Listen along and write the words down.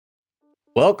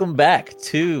Welcome back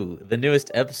to the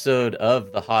newest episode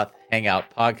of the Hoth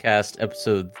Hangout podcast,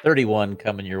 episode 31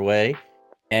 coming your way.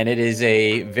 And it is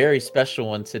a very special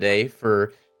one today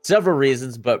for several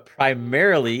reasons, but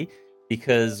primarily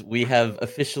because we have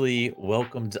officially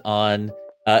welcomed on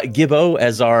Gibbo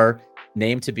as our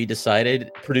name to be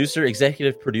decided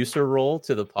executive producer role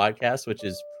to the podcast, which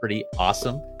is pretty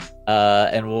awesome.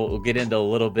 And we'll get into a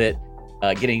little bit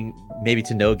getting maybe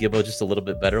to know Gibbo just a little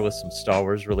bit better with some Star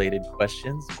Wars related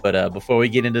questions. But before we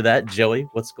get into that, Joey,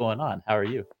 what's going on? How are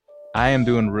you? I am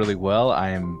doing really well. I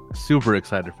am super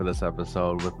excited for this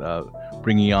episode with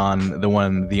bringing on the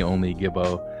one, the only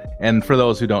Gibbo. And for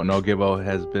those who don't know, Gibbo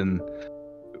has been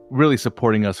really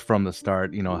supporting us from the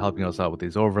start, helping us out with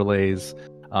these overlays.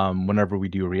 Whenever we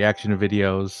do reaction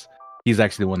videos, he's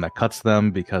actually the one that cuts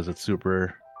them because it's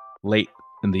super late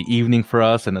in the evening for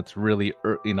us, and it's really,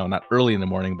 not early in the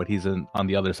morning, but he's on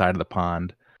the other side of the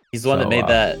pond. He's the one that made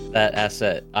that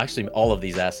asset. Actually, all of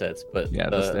these assets, but yeah,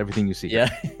 that's everything you see.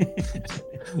 Yeah,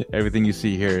 everything you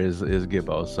see here is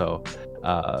Gibbo. So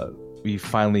we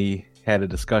finally had a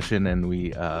discussion, and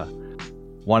we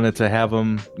wanted to have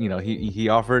him. He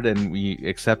offered, and we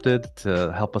accepted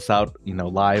to help us out.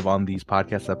 Live on these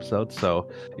podcast episodes. So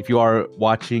if you are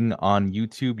watching on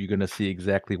YouTube, you're gonna see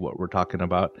exactly what we're talking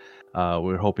about.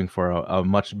 We're hoping for a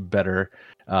much better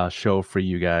show for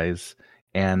you guys.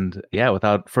 And yeah,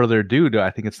 without further ado,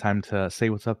 I think it's time to say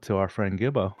what's up to our friend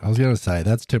Gibbo. I was going to say,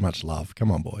 that's too much love.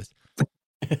 Come on, boys.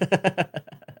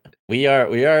 we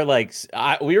are like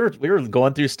we were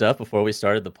going through stuff before we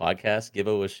started the podcast.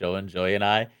 Gibbo was showing Joey and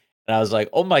I was like,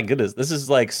 oh my goodness, this is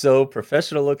like so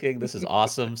professional looking. This is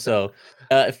awesome. So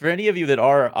for any of you that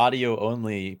are audio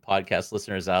only podcast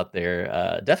listeners out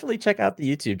there, definitely check out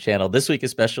the YouTube channel this week,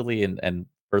 especially and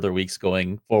further weeks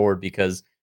going forward, because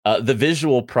the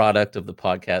visual product of the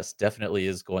podcast definitely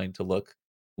is going to look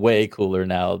way cooler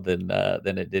now than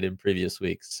it did in previous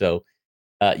weeks. So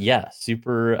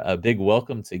super big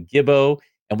welcome to Gibbo.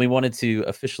 And we wanted to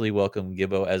officially welcome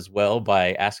Gibbo as well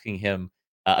by asking him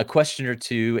a question or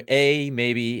two.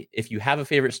 Maybe if you have a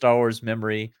favorite Star Wars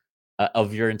memory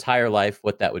of your entire life,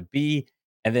 what that would be.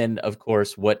 And then, of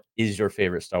course, what is your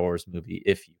favorite Star Wars movie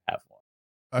if you have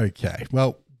one? Okay.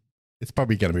 Well, it's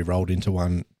probably going to be rolled into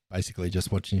one, basically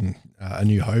just watching A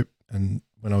New Hope. And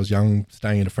when I was young,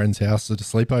 staying at a friend's house at a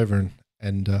sleepover,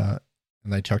 and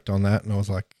they chucked on that, and I was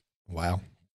like, wow,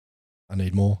 I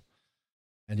need more.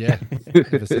 And yeah,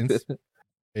 ever since,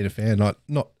 been a fan. Not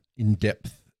in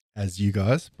depth as you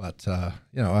guys, but I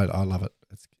love it.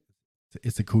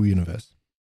 It's a cool universe.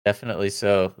 Definitely.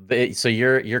 So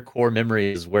your core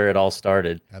memory is where it all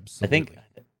started. Absolutely. I think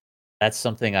that's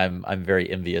something I'm very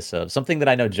envious of. Something that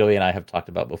I know Joey and I have talked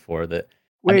about before. That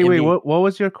wait, what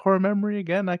was your core memory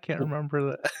again? I can't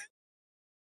remember that.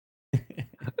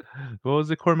 What was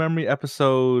the core memory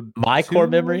episode? My 2, core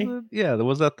memory? Yeah,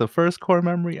 was that the first core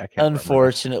memory? I can't.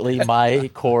 Unfortunately, my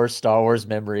core Star Wars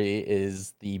memory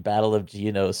is the Battle of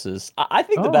Geonosis. I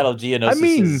think the Battle of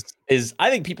Geonosis is. I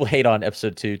think people hate on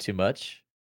Episode 2 too much.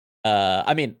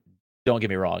 Don't get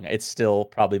me wrong; it's still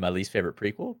probably my least favorite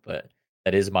prequel, but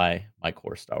that is my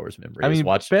core Star Wars memory.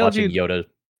 Watching Yoda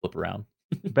flip around.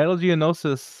 Battle of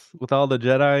Geonosis with all the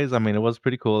Jedis. It was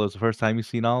pretty cool. It was the first time you've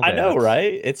seen all that. I know,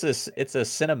 right? It's a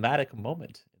cinematic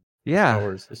moment in Star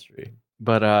Wars history.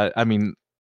 But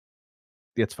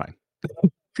it's fine.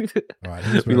 All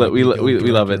right, we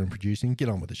love it. And producing, get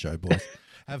on with the show, boys.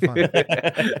 Have fun.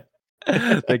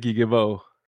 Thank you, Gibbo.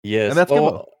 Yes, and that's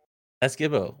Gibbo. That's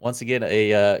Gibbo. Once again,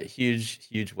 a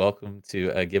huge welcome to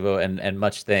Gibbo, and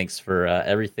much thanks for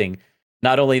everything.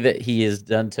 Not only that he has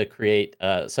done to create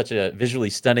such a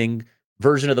visually stunning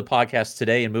version of the podcast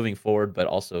today and moving forward, but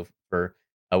also for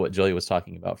what Joey was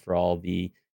talking about, for all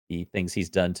the things he's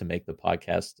done to make the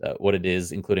podcast what it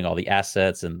is, including all the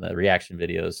assets and the reaction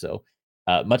videos. So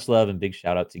much love and big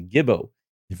shout out to Gibbo.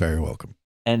 You're very welcome.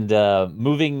 And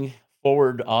moving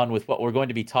forward on with what we're going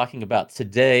to be talking about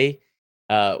today,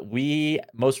 we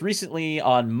most recently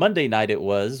on Monday night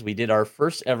we did our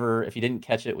first ever, if you didn't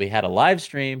catch it, we had a live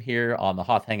stream here on the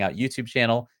Hoth Hangout YouTube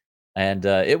channel, and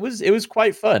it was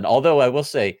quite fun. Although I will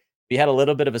say we had a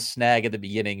little bit of a snag at the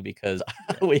beginning because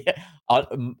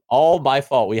all my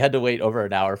fault. We had to wait over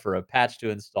an hour for a patch to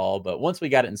install, but once we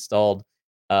got it installed,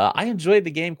 I enjoyed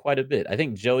the game quite a bit. I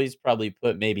think Joey's probably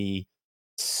put maybe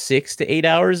 6 to 8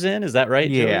 hours in. Is that right,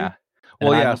 Yeah. Joey?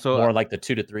 Well, so more like the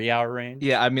 2 to 3 hour range.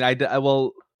 Yeah,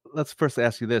 well, let's first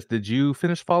ask you this: did you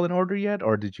finish Fallen Order yet,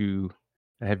 or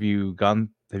have you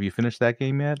finished that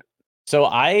game yet? So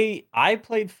I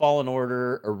played Fallen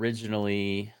Order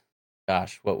originally.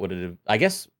 Gosh, what would it have? I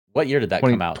guess what year did that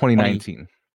come out? 2019.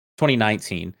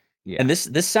 2019. Yeah. And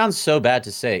this sounds so bad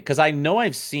to say because I know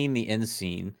I've seen the end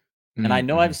scene, and I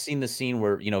know Mm-hmm. I've seen the scene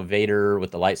where Vader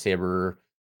with the lightsaber,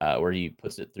 where he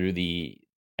puts it through the.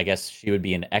 I guess she would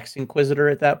be an ex-Inquisitor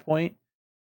at that point.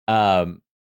 Um,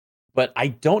 but I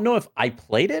don't know if I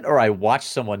played it or I watched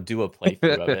someone do a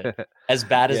playthrough of it. As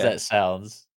bad as Yeah. that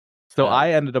sounds. So Uh,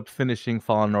 I ended up finishing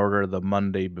Fallen Order the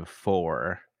Monday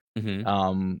before mhm.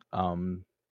 um um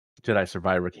Jedi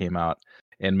Survivor came out,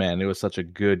 and man, it was such a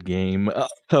good game.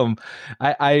 um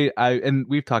I and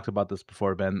we've talked about this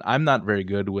before, Ben. I'm not very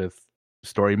good with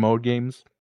story mode games.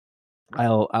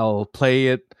 I'll play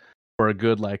it for a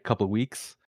good like couple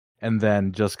weeks and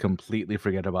then just completely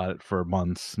forget about it for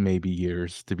months, maybe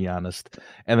years, to be honest.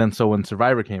 And then so when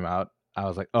Survivor came out, I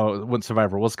was like, oh, when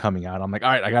Survivor was coming out, I'm like, all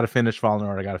right, I gotta finish Fallen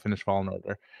Order. I gotta finish Fallen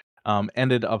Order.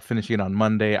 Ended up finishing it on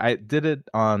Monday. I did it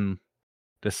on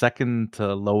the second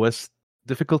to lowest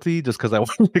difficulty just because I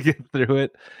wanted to get through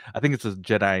it. I think it's a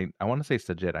Jedi. I want to say it's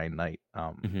the Jedi Knight.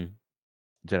 Mhm.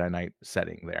 Jedi Knight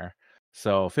setting there.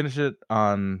 So finish it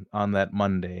on that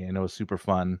Monday, and it was super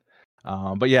fun.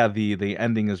 But yeah, the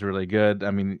ending is really good.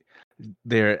 I mean,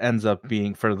 there ends up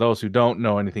being, for those who don't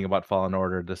know anything about Fallen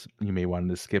Order, this you may want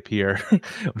to skip here.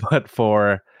 But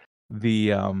for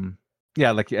the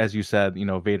yeah, like as you said,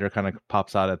 Vader kind of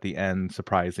pops out at the end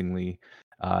surprisingly.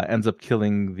 Ends up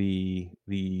killing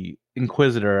the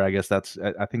Inquisitor. I guess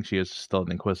I think she is still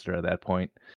an Inquisitor at that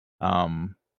point.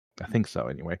 Um, I think so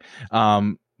anyway.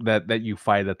 That you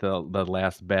fight at the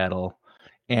last battle,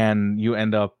 and you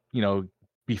end up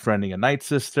befriending a Night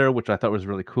Sister, which I thought was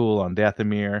really cool on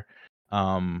Dathomir.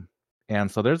 And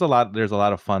so there's a lot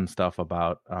of fun stuff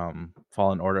about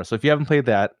Fallen Order. So if you haven't played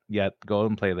that yet, go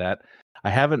and play that. I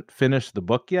haven't finished the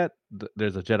book yet.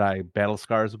 There's a Jedi Battle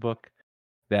Scars book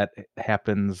that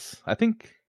happens, I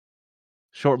think,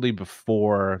 shortly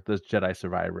before the Jedi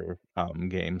Survivor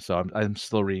game. So I'm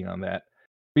still reading on that.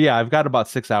 But yeah, I've got about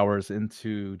 6 hours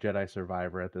into Jedi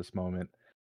Survivor at this moment,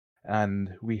 and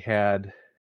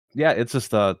it's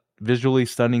just a visually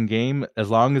stunning game as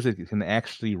long as it can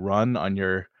actually run on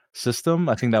your system.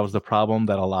 I think that was the problem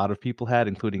that a lot of people had,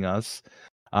 including us.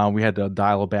 We had to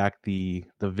dial back the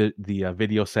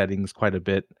video settings quite a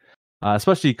bit,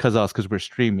 especially because we're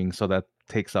streaming, so that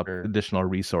takes up Sure. additional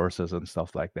resources and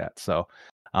stuff like that. So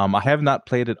I have not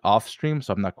played it off stream,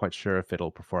 so I'm not quite sure if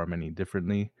it'll perform any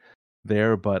differently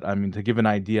there. But I mean, to give an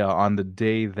idea, on the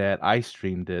day that I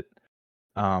streamed it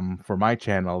for my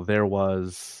channel, there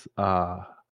was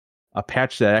a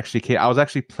patch that actually came. I was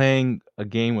actually playing a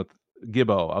game with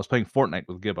Gibbo. I was playing Fortnite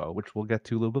with Gibbo, which we'll get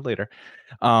to a little bit later.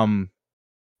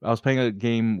 I was playing a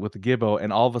game with Gibbo,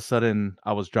 and all of a sudden,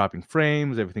 I was dropping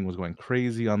frames. Everything was going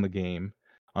crazy on the game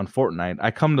on Fortnite.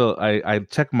 I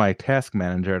checked my task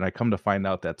manager, and I come to find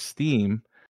out that Steam,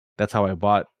 that's how I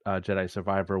bought Jedi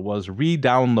Survivor, was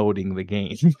re-downloading the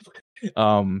game.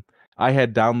 I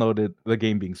had downloaded the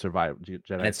game being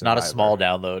Jedi And it's not a small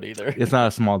download either. It's not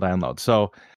a small download.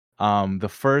 So the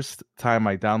first time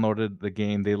I downloaded the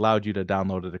game, they allowed you to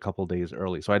download it a couple days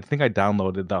early. So I think I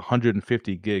downloaded the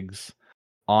 150 gigs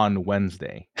on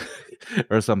Wednesday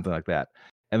or something like that.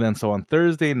 And then so on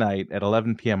Thursday night at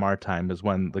 11 p.m. our time is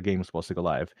when the game was supposed to go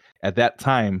live. At that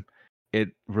time, it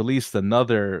released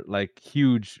another like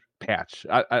huge patch.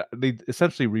 They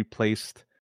essentially replaced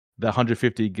the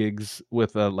 150 gigs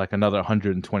with like another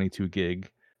 122 gig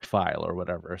file or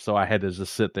whatever. So I had to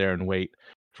just sit there and wait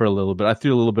for a little bit. I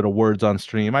threw a little bit of words on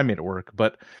stream. I made it work,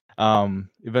 but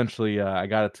eventually I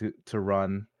got it to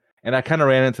run. And I kind of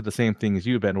ran into the same thing as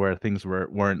you, Ben, where things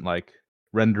weren't like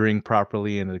rendering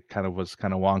properly, and it kind of was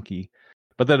kind of wonky.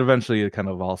 But then eventually it kind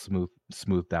of all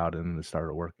smoothed out and it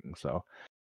started working. So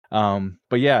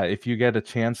but yeah, if you get a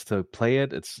chance to play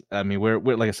it, we're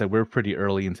like I said, we're pretty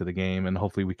early into the game, and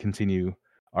hopefully we continue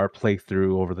our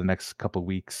playthrough over the next couple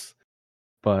weeks.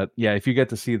 But yeah, if you get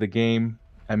to see the game,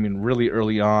 I mean, really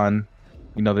early on,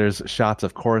 there's shots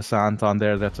of Coruscant on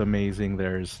there. That's amazing.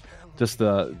 There's just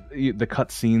the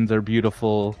cut scenes are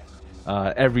beautiful.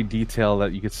 Every detail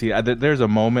that you could see. There's a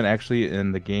moment actually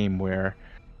in the game where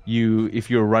if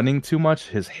you're running too much,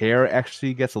 his hair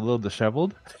actually gets a little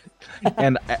disheveled.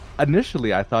 And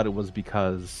initially, I thought it was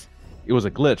because it was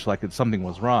a glitch, like something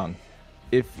was wrong.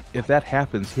 If that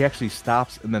happens, he actually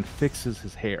stops and then fixes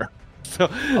his hair. So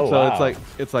Wow.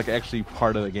 it's like actually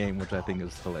part of the game, which I think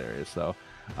is hilarious. So,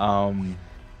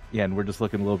 yeah, and we're just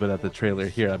looking a little bit at the trailer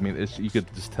here. I mean, you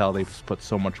could just tell they just put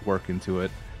so much work into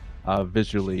it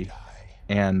visually,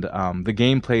 and the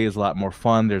gameplay is a lot more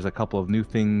fun. There's a couple of new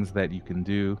things that you can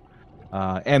do.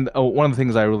 And one of the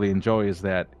things I really enjoy is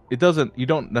that you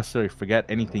don't necessarily forget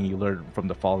anything you learned from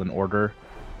the Fallen Order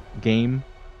game.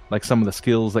 like some of the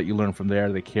skills that you learn from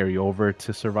there, they carry over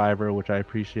to Survivor, which I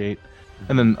appreciate.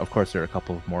 And then of course there are a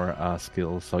couple of more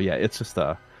skills. So yeah, it's just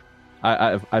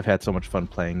I've had so much fun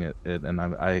playing it,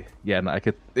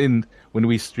 and when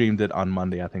we streamed it on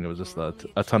Monday, I think it was just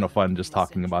a ton of fun just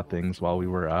talking about things while you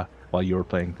were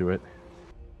playing through it.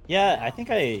 Yeah, I think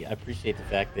I appreciate the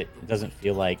fact that it doesn't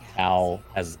feel like Hal,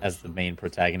 as the main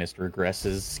protagonist,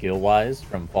 regresses skill wise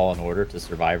from Fallen Order to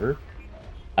Survivor.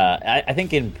 I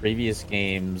think in previous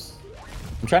games,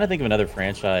 I'm trying to think of another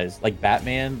franchise like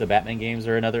Batman. The Batman games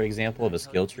are another example of a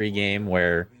skill tree game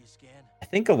where I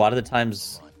think a lot of the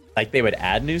times, like they would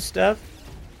add new stuff,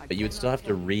 but you would still have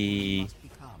to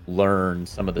relearn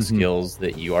some of the skills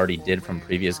that you already did from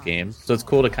previous games. So it's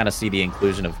cool to kind of see the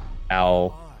inclusion of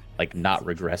Hal, like not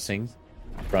regressing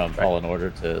from Fallen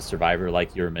Order to Survivor,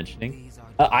 like you were mentioning.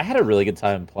 I had a really good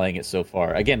time playing it so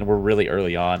far. Again, we're really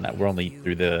early on. We're only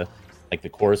through the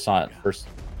Coruscant first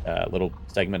little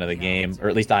segment of the game, or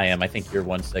at least I am. I think you're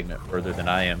one segment further than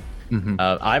I am.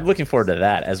 I'm looking forward to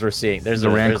that as we're seeing. There's the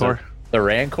Rancor. The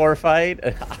Rancor fight.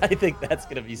 I think that's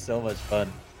gonna be so much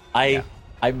fun. I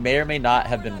may or may not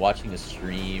have been watching a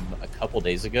stream a couple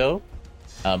days ago.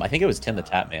 I think it was Tim the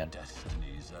Tatman,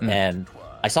 and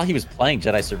I saw he was playing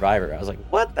Jedi Survivor. I was like,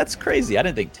 "What? That's crazy! I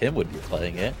didn't think Tim would be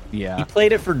playing it." Yeah, he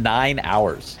played it for 9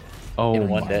 hours in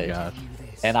one day. God.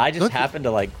 And I just happened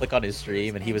to like click on his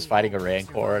stream, and he was fighting a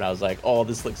Rancor, and I was like, "Oh,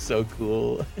 this looks so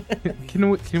cool."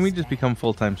 Can we just become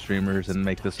full-time streamers and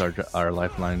make this our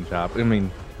lifeline job? I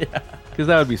mean, because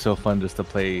that would be so fun just to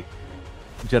play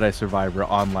Jedi Survivor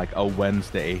on like a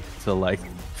Wednesday for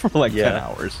 10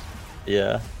 hours.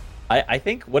 Yeah, I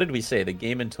think, what did we say? The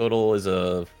game in total is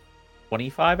a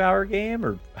 25-hour game,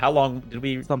 or how long did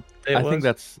we? I think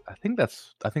that's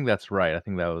right. I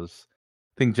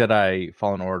think Jedi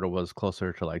Fallen Order was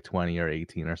closer to like 20 or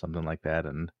 18 or something like that,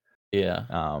 and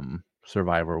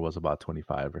Survivor was about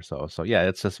 25 or so. So yeah,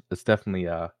 it's definitely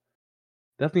a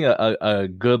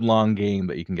good long game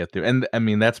that you can get through. And I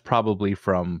mean, that's probably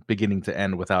from beginning to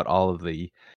end without all of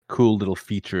the cool little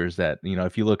features that,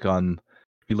 if you look on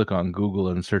Google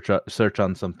and search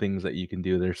on some things that you can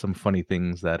do, there's some funny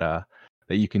things that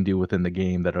you can do within the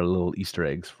game that are little Easter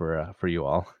eggs for you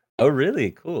all. Oh,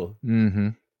 really? Cool.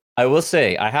 I will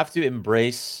say I have to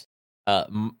embrace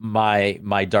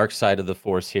my dark side of the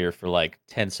Force here for like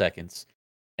 10 seconds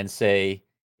and say,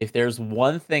 if there's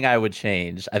one thing I would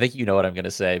change, I think you know what I'm going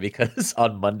to say, because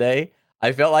on Monday,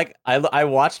 I felt like I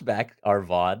watched back our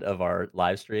VOD of our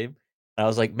live stream, and I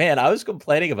was like, man, I was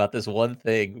complaining about this one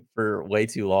thing for way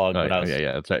too long.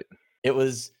 Yeah, that's right. It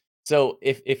was, so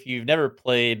if you've never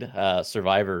played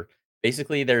Survivor,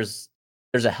 basically there's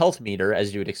a health meter,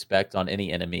 as you would expect on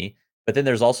any enemy, but then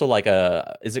there's also like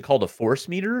is it called a force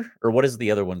meter, or what is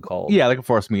the other one called? Yeah, like a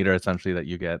force meter essentially that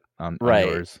you get on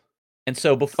yours. And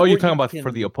so before you're talking about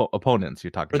for the opponents.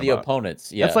 You're talking for the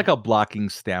opponents. Yeah, that's like a blocking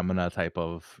stamina type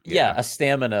of. Yeah, a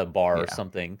stamina bar or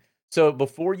something. So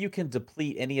before you can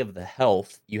deplete any of the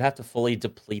health, you have to fully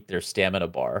deplete their stamina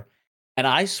bar. And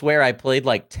I swear I played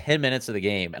like 10 minutes of the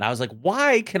game, and I was like,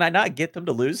 why can I not get them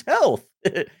to lose health?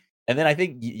 And then I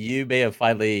think you may have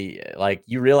finally, like,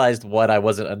 you realized what I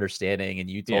wasn't understanding, and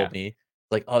you told me,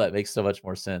 like, oh, that makes so much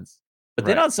more sense. But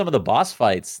then on some of the boss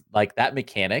fights, like, that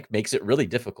mechanic makes it really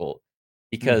difficult,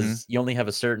 because you only have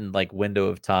a certain like window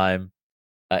of time.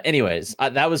 Anyways,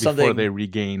 that was before something they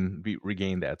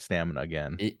regain that stamina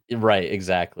again. Right,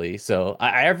 exactly. So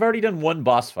I've already done one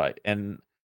boss fight, and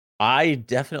I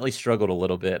definitely struggled a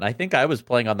little bit. And I think I was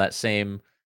playing on that same,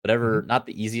 whatever, not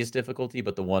the easiest difficulty,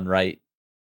 but the one like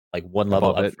one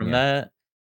level up from that.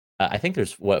 I think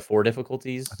there's 4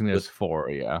 difficulties. I think there's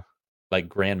 4, yeah. Like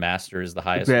Grandmaster is the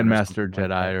highest. Grandmaster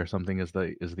Jedi or something is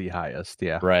the highest,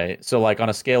 yeah. Right. So like on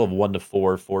a scale of 1 to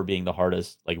 4, 4 being the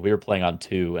hardest, like we were playing on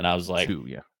 2, and I was like, 2,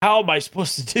 yeah. How am I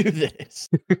supposed to do this?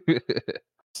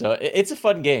 So it's a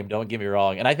fun game, don't get me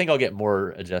wrong. And I think I'll get more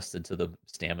adjusted to the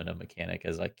stamina mechanic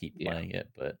as I keep playing it,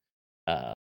 but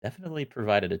definitely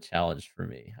provided a challenge for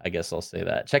me. I guess I'll say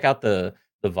that. Check out the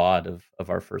VOD of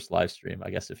our first live stream,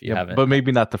 I guess, if you haven't. But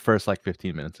maybe not the first like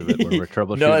 15 minutes of it when we're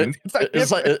troubleshooting. No,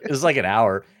 it was like an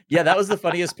hour. Yeah, that was the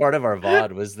funniest part of our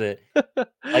VOD, was that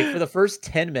like for the first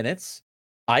 10 minutes,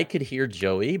 I could hear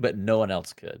Joey, but no one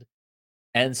else could.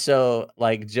 And so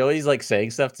like Joey's like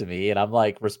saying stuff to me, and I'm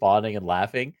like responding and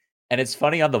laughing. And it's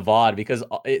funny on the VOD because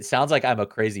it sounds like I'm a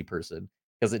crazy person,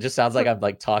 because it just sounds like I'm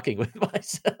like talking with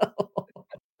myself.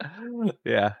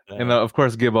 Yeah. And of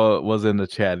course Gibbo was in the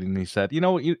chat, and he said, you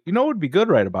know what would be good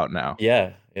right about now?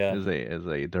 Yeah. As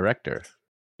a director.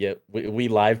 Yeah, we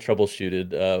live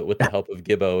troubleshooted with the help of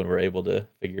Gibbo, and we're able to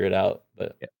figure it out.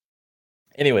 But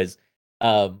anyways,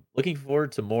 looking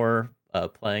forward to more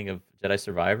playing of Jedi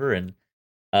Survivor, and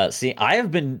see, I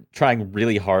have been trying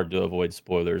really hard to avoid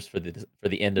spoilers for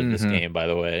the end of this Mm-hmm. game. By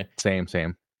the way, Same.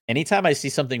 anytime I see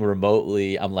something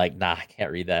remotely, I'm like, nah, I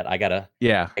can't read that.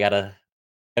 Yeah. I gotta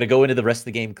go into the rest of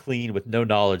the game clean with no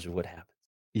knowledge of what happens.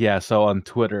 Yeah, so on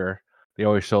Twitter, they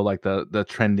always show like the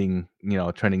trending,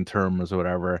 trending terms or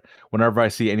whatever. Whenever I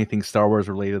see anything Star Wars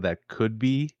related that could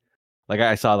be, like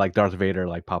I saw like Darth Vader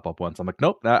like pop up once. I'm like,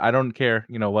 nope, I don't care.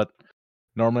 You know what?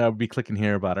 Normally I would be clicking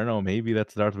here, but I don't know. Maybe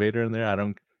that's Darth Vader in there. I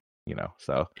don't,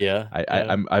 So Yeah,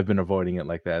 yeah. I've been avoiding it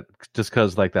like that just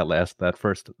because like that last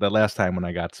time when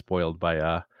I got spoiled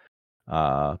by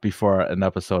before an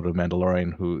episode of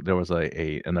Mandalorian, who there was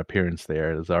an appearance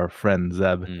there. It was our friend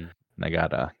Zeb, Mm, and I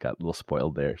got a little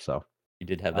spoiled there. So you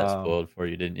did have that um, spoiled for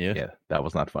you, didn't you? yeah, that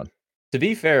was not fun. To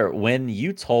be fair, when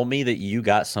you told me that you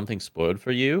got something spoiled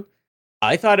for you,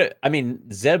 I thought I mean,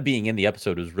 Zeb being in the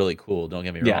episode was really cool, don't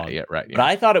get me Yeah, wrong. yeah, right, But yeah,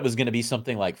 I thought it was gonna be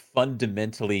something, like,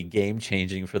 fundamentally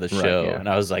game-changing for the right, show, yeah. and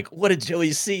I was like, "What did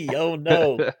Joey see? Oh,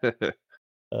 no." But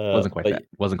Wasn't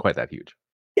quite that huge.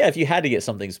 yeah, if you had to get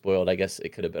something spoiled, I guess it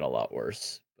could have been a lot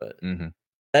worse, but Hmm.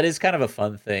 that is kind of a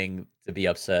fun thing to be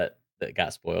upset that it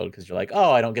got spoiled because 'cause you're like,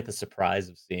 "Oh, I don't get the surprise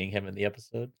of seeing him in the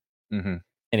episode." Hmm.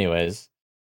 Anyways,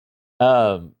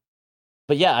 um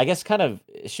but yeah, I guess kind of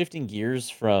shifting gears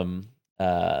from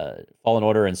Fallen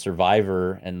Order and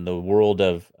Survivor and the world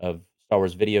of Star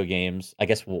Wars video games. I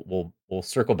guess we'll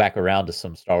circle back around to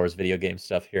some Star Wars video game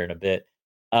stuff here in a bit.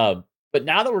 But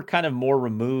now that we're kind of more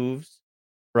removed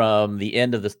from the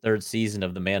end of the third season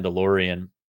of The Mandalorian,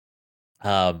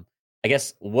 um, I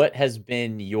guess what has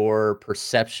been your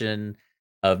perception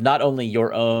of not only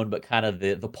your own, but kind of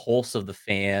the pulse of the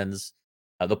fans,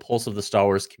 the pulse of the Star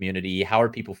Wars community? How are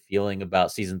people feeling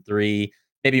about season 3?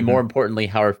 Maybe Hmm. more importantly,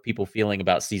 how are people feeling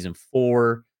about season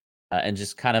 4? And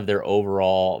just kind of their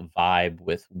overall vibe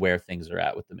with where things are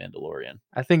at with the Mandalorian.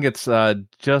 I think it's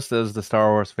just as the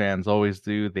Star Wars fans always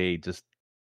do. They just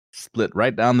split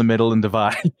right down the middle and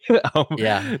divide.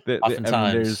 Yeah, I mean,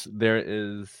 oftentimes. there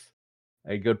is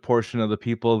a good portion of the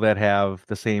people that have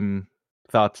the same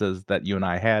thoughts as that you and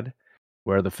I had,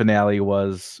 where the finale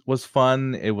was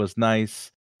fun, it was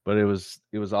nice, but it was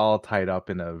all tied up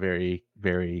in a very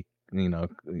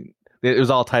it was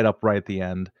all tied up right at the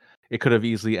end. It could have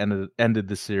easily ended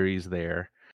the series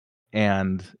there,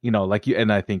 and like you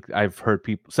and I think I've heard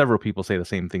several people say the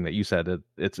same thing that you said.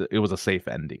 It was a safe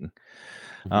ending.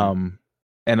 Mhm. Um,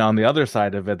 and on the other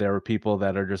side of it, there were people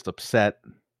that are just upset,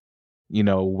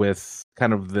 with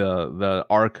kind of the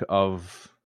arc of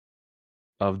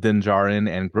Din Djarin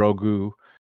and Grogu,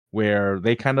 where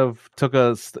they kind of took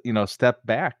a step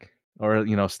back, or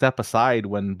step aside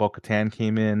when Bo-Katan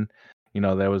came in.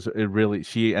 There was it really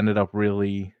she ended up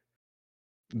really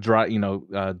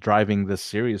driving this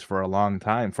series for a long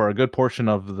time, for a good portion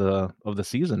of the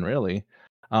season, really.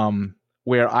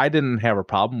 Where I didn't have a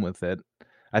problem with it.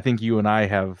 I think you and I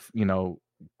have,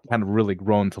 kind of really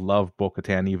grown to love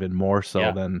Bo-Katan even more so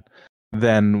Yeah.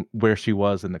 than where she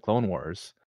was in the Clone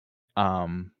Wars.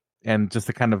 Um, and just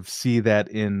to kind of see that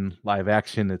in live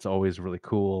action, it's always really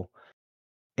cool.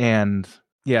 And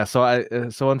yeah, so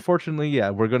unfortunately, yeah,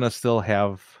 we're gonna still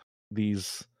have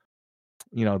these,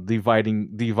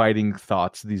 dividing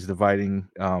thoughts, these dividing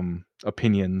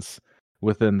opinions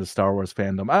within the Star Wars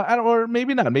fandom. I don't, or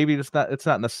maybe not. Maybe it's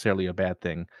not necessarily a bad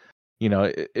thing.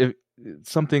 If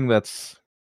something that's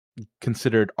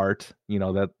considered art,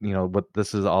 that what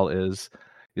this is all is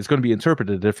going to be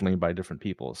interpreted differently by different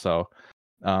people. So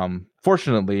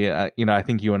fortunately, I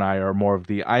think you and I are more of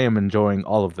the I am enjoying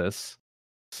all of this,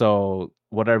 so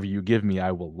whatever you give me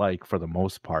I will like for the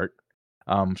most part.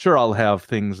 Sure, I'll have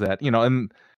things that,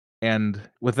 and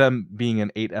with them being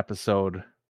an 8 episode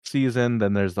season,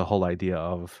 then there's the whole idea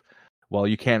of, well,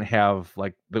 you can't have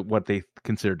like what they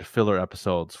considered filler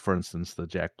episodes, for instance the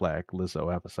Jack Black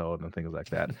Lizzo episode and things like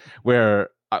that, where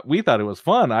we thought it was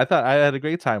fun. I thought I had a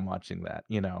great time watching that.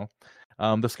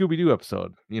 The Scooby-Doo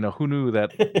episode, who knew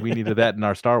that we needed that in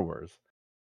our Star Wars.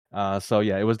 So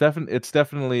yeah, it's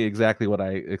definitely exactly what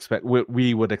I expect.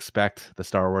 We would expect the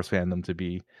Star Wars fandom to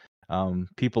be.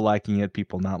 People liking it,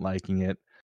 people not liking it,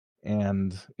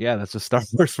 and yeah, that's just Star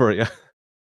Wars for you.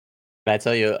 Can I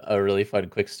tell you a really fun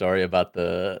quick story about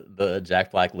the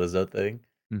Jack Black Lizzo thing?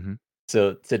 Hmm.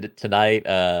 So tonight,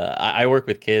 I work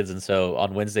with kids, and so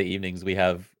on Wednesday evenings we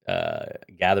have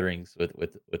gatherings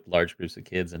with large groups of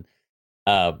kids. And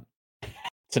um,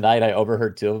 tonight I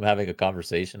overheard two of them having a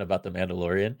conversation about the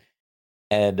Mandalorian,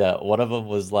 and one of them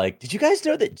was like, "Did you guys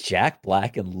know that Jack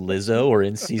Black and Lizzo are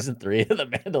in season 3 of the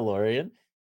Mandalorian?"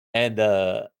 And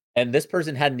and this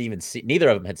person hadn't even seen, neither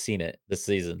of them had seen it this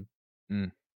season,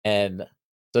 Mm. and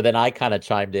So then I kind of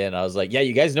chimed in. I was like, "Yeah,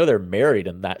 you guys know they're married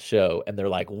in that show," and they're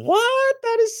like, "What?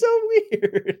 That is so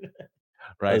weird." I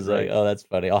Right, was like, right. "Oh, that's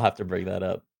funny. I'll have to bring that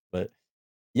up." But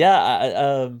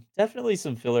yeah, definitely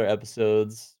some filler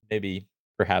episodes. Maybe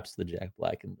perhaps the Jack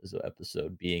Black and Lizzo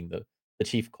episode being the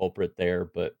chief culprit there,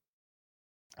 but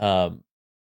um,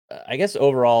 I guess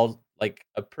overall, like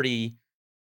a pretty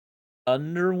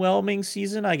underwhelming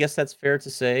season. I guess that's fair to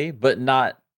say, but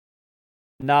not.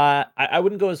 I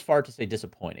wouldn't go as far to say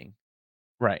disappointing.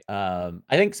 Right. I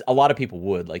think a lot of people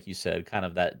would, like you said, kind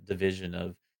of that division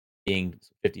of being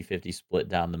 50-50 split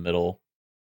down the middle.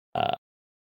 Uh,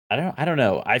 I don't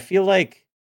know. I feel like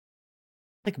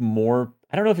more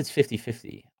I don't know if it's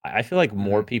 50-50. I feel like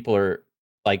more Mhm. people are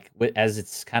like as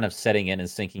it's kind of setting in and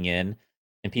sinking in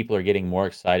and people are getting more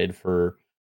excited for,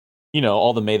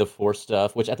 all the May the 4th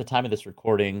stuff, which at the time of this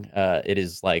recording, it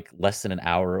is like less than an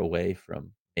hour away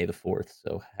from May the 4th.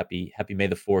 So happy May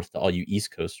the 4th to all you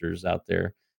East Coasters out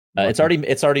there. It's Lucky.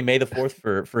 already May the 4th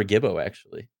for Gibbo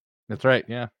actually. That's right.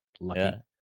 Yeah. Lucky.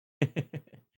 Yeah.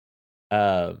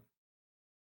 Um,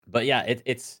 but yeah,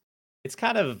 it's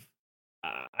kind of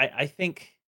I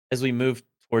think as we move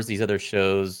towards these other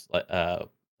shows like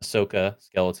Ahsoka,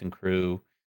 Skeleton Crew,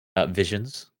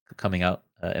 Visions coming out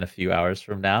in a few hours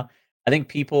from now, I think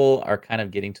people are kind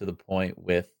of getting to the point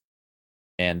with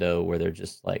Mando where they're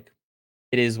just like,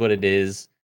 it is what it is.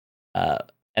 Uh,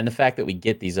 and the fact that we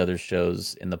get these other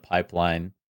shows in the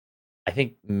pipeline, I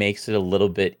think makes it a little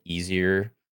bit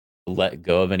easier to let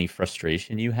go of any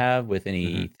frustration you have with Mhm.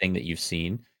 anything that you've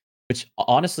seen, which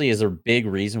honestly is a big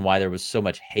reason why there was so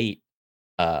much hate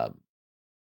um,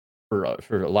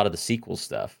 for a lot of the sequel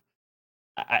stuff.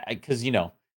 Because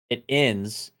it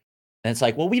ends, and it's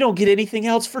like, well, we don't get anything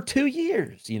else for 2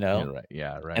 years, You're right.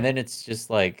 Yeah, and right. then it's just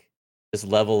like this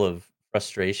level of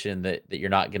frustration that you're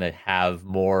not gonna have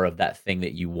more of that thing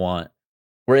that you want.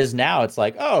 Whereas now it's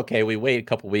like, oh, okay, we wait a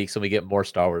couple weeks and we get more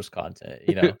Star Wars content.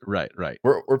 Right, right.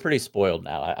 We're pretty spoiled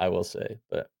now, I will say.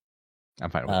 But I'm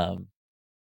fine with it. um,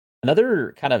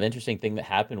 another kind of interesting thing that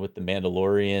happened with the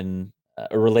Mandalorian,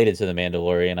 or related to the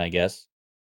Mandalorian, I guess.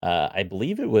 I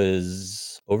believe it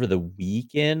was over the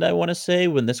weekend, I want to say,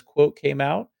 when this quote came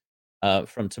out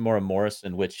from Tamora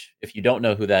Morrison, which, if you don't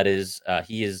know who that is,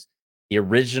 he is the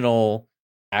original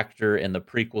actor in the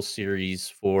prequel series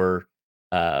for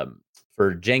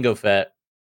Jango Fett,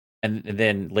 and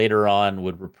then later on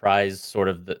would reprise sort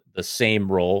of the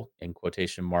same role in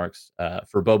quotation marks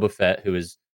for Boba Fett, who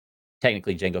is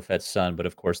technically Jango Fett's son, but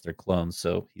of course they're clones,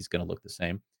 so he's going to look the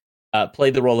same.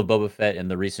 Played the role of Boba Fett in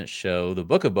the recent show, The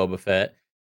Book of Boba Fett,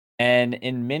 and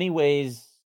in many ways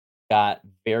got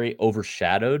very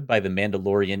overshadowed by The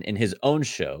Mandalorian in his own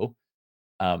show,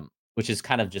 which is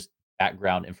kind of just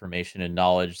background information and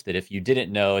knowledge that if you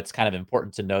didn't know, it's kind of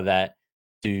important to know that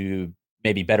to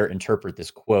maybe better interpret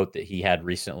this quote that he had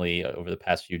recently over the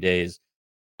past few days.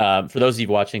 For those of you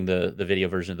watching the video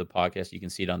version of the podcast, you can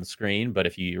see it on the screen. But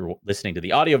if you're listening to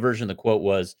the audio version, the quote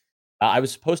was, "I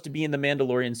was supposed to be in the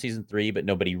Mandalorian season 3, but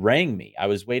nobody rang me. I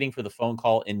was waiting for the phone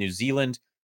call in New Zealand,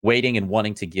 waiting and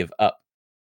wanting to give up.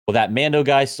 Well, that Mando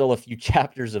guy stole a few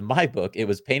chapters of my book. It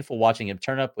was painful watching him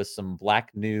turn up with some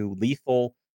black new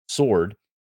lethal sword,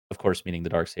 of course, meaning the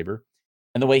dark saber.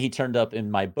 And the way he turned up in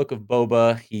my book of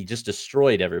Boba, he just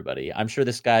destroyed everybody. I'm sure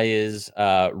this guy is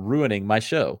ruining my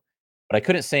show, but I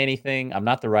couldn't say anything. I'm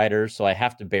not the writer, so I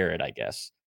have to bear it, I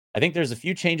guess. I think there's a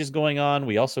few changes going on.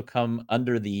 We also come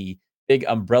under the big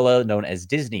umbrella known as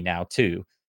Disney now, too.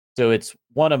 So it's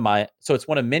one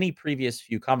of many previous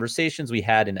few conversations we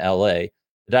had in LA.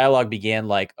 The dialogue began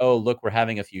like, "Oh, look, we're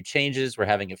having a few changes, we're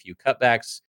having a few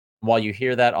cutbacks." And while you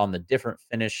hear that on the different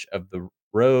finish of the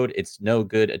road, it's no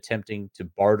good attempting to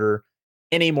barter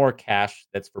any more cash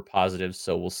that's for positives,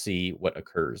 so we'll see what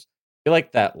occurs. I feel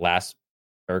like that last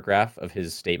paragraph of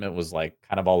his statement was like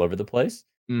kind of all over the place.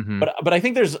 Mhm. But I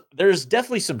think there's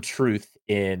definitely some truth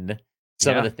in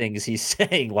some of Yeah. the things he's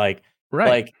saying. Like Right.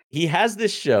 like he has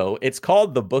this show. It's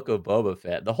called The Book of Boba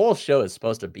Fett. The whole show is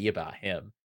supposed to be about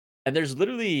him. And there's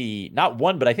literally not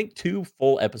one, but I think two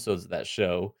full episodes of that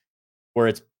show where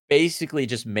it's basically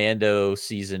just Mando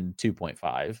season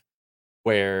 2.5,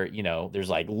 where there's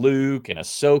like Luke and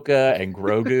Ahsoka and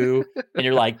Grogu, and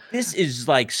you're like, this is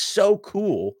like so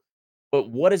cool. But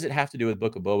what does it have to do with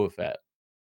Book of Boba Fett?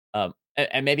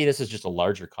 And maybe this is just a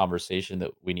larger conversation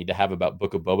that we need to have about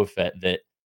Book of Boba Fett. That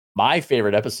my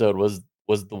favorite episode was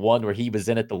the one where he was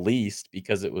in it the least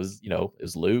because it was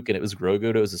Luke and it was Grogu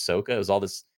and it was Ahsoka. It was all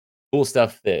this cool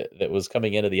stuff that was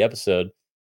coming into the episode.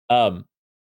 Um,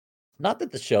 Not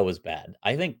that the show was bad.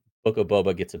 I think Book of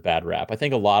Boba gets a bad rap. I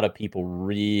think a lot of people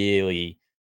really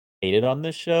hated on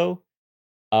this show.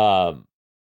 Um,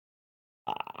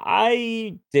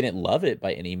 I didn't love it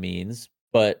by any means,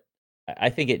 but I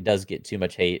think it does get too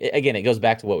much hate. Again, it goes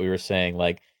back to what we were saying.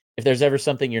 Like, if there's ever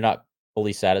something you're not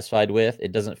fully satisfied with,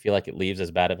 it doesn't feel like it leaves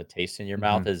as bad of a taste in your Hmm.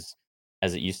 mouth as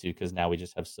it used to. Because now we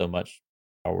just have so much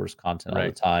Star Wars content all the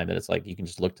Right. time that it's like you can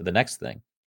just look to the next thing.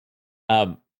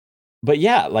 Um, but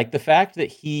yeah, like the fact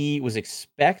that he was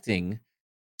expecting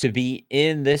to be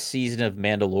in this season of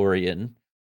Mandalorian,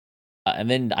 and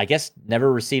then I guess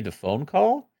never received a phone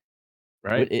call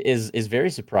Right. is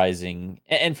very surprising.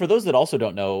 And for those that also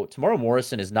don't know, Tamora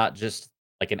Morrison is not just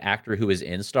like an actor who is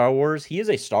in Star Wars. He is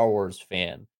a Star Wars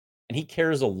fan, and he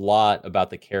cares a lot about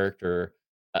the character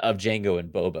of Django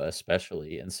and Boba,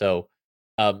 especially. And so,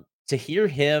 to hear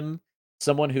him,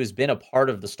 someone who's been a part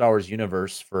of the Star Wars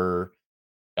universe for,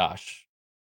 gosh,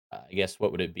 I guess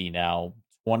what would it be now?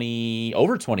 20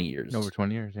 Over years.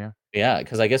 20 years, yeah. Yeah,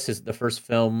 because I guess the first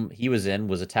film he was in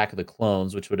was Attack of the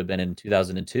Clones, which would have been in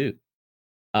 2002.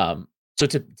 So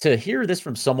to hear this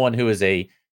from someone who is a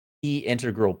key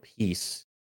integral piece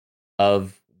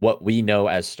of what we know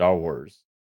as Star Wars,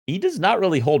 he does not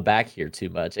really hold back here too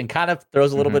much and kind of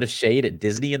throws a little Hmm. bit of shade at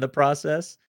Disney in the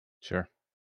process. Sure.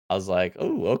 I was like,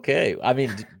 "Oh, okay." I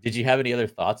mean, did you have any other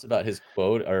thoughts about his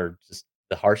quote or just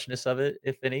the harshness of it,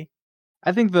 if any?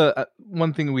 I think the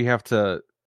one thing we have to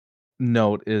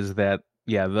note is that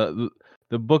yeah, the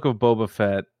Book of Boba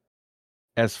Fett,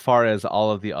 as far as all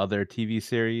of the other TV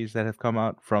series that have come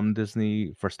out from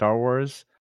Disney for Star Wars,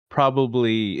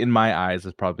 probably in my eyes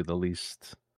is probably the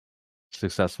least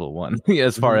successful one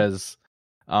as far Mhm. as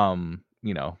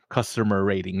customer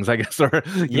ratings, I guess, or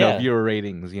Yeah, viewer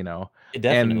ratings, you know. it And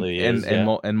definitely is,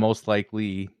 yeah. and most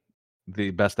likely the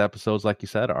best episodes, like you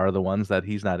said, are the ones that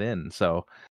he's not in. So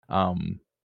um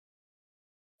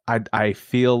I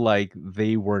feel like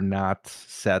they were not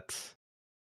set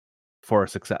for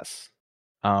success.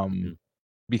 Mhm. Um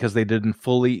because they didn't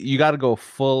fully you got to go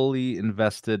fully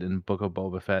invested in Book of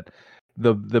Boba Fett.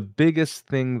 The biggest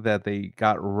thing that they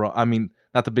got wrong, I mean,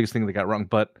 not the biggest thing they got wrong,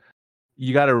 but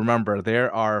you got to remember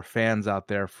there are fans out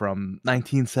there from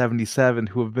 1977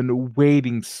 who have been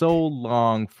waiting so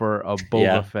long for a Boba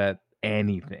Yeah, Fett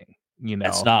anything, you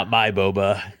that's know. not my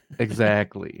boba.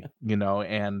 Exactly,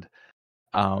 and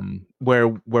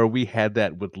where we had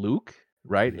that with Luke,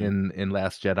 right, Mhm. in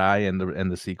Last Jedi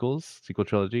and the sequel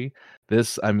trilogy.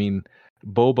 This, I mean,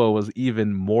 Boba was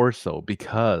even more so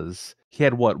because he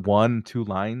had what, 1, 2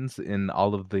 lines in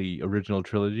all of the original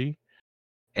trilogy,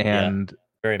 Yeah, and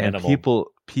very minimal.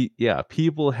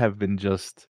 people have been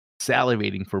just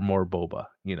salivating for more Boba,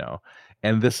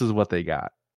 and this is what they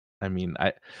got. I mean,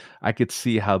 I could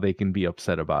see how they can be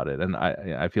upset about it, and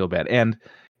I feel bad. And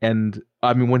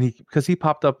I mean, when because he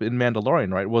popped up in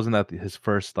Mandalorian, right? Wasn't that his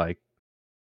first, like,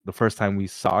 the first time we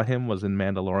saw him was in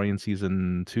Mandalorian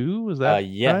season 2? Is that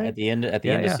Yeah, right? at the Yeah, end of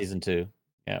yeah. season 2.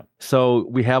 Yeah. So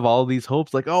we have all these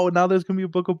hopes, like, oh, now there's gonna be a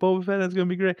Book of Boba Fett, and it's gonna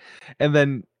be great. And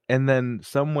then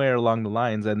somewhere along the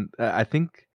lines, and I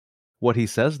think what he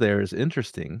says there is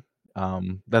interesting.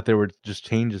 That there were just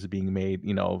changes being made,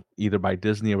 either by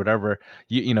Disney or whatever.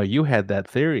 You had that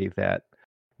theory that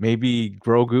maybe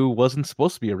Grogu wasn't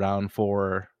supposed to be around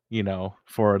for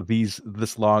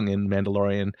this long in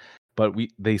Mandalorian, but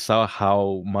they saw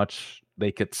how much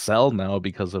they could sell now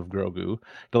because of Grogu.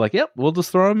 They're like, "Yep, we'll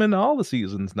just throw him in all the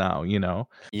seasons now."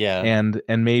 Yeah. And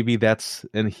maybe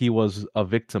and he was a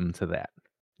victim to that.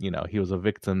 He was a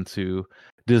victim to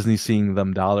Disney seeing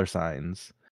them dollar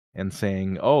signs and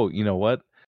saying, "Oh, you know what?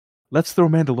 Let's throw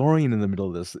Mandalorian in the middle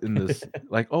of this in this."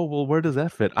 Like, "Oh, well, where does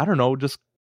that fit? I don't know, just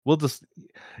we'll just."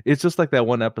 It's just like that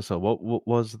one episode. What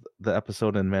was the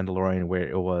episode in Mandalorian where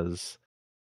it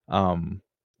um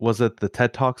was it the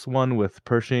TED Talks one with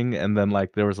Pershing, and then,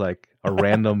 like, there was, like, a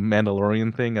random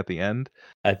Mandalorian thing at the end?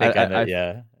 I I think I know, I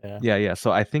yeah, yeah. Yeah, yeah. So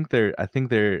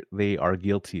they are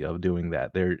guilty of doing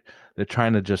that. They're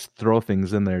trying to just throw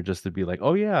things in there just to be like,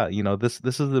 "Oh yeah, this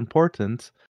is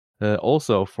important,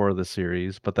 also for the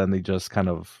series," but then they just kind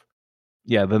of,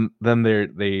 yeah, then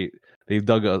they've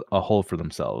dug a hole for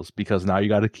themselves because now you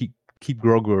got to keep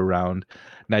Grogu around.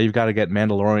 Now you've got to get the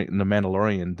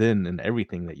Mandalorian din and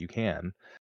everything that you can.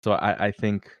 So I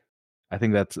think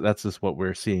that's just what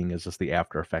we're seeing is just the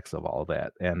after effects of all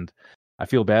that, and I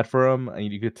feel bad for him. And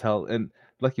you could tell, and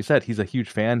like you said, he's a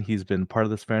huge fan. He's been part of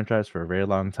this franchise for a very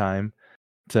long time.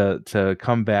 To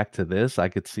come back to this, I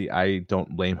could see. I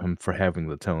don't blame him for having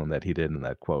the tone that he did in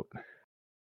that quote.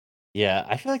 Yeah,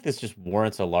 I feel like this just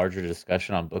warrants a larger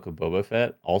discussion on Book of Boba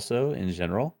Fett also in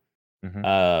general, Hmm.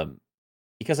 um,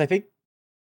 because I think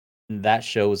that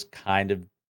show was kind of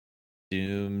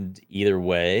doomed either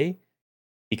way,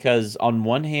 because on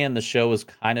one hand, the show was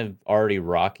kind of already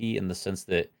rocky in the sense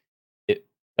that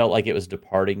felt like it was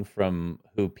departing from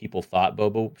who people thought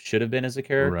Boba should have been as a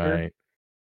character. Right.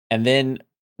 And then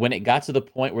when it got to the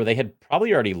point where they had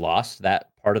probably already lost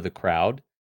that part of the crowd,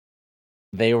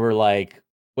 they were like,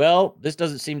 "Well, this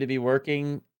doesn't seem to be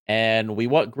working, and we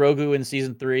want Grogu in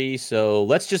season 3, so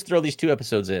let's just throw these 2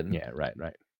 episodes in." Yeah. Right.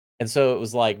 Right. And so it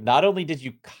was like, not only did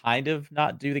you kind of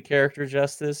not do the character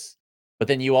justice, but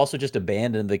then you also just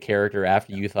abandoned the character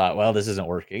after you thought, "Well, this isn't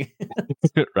working."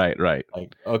 Right. Right.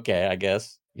 Like, okay, I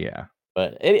guess. Yeah.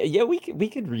 But yeah, we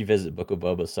could revisit Book of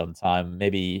Boba sometime,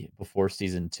 maybe before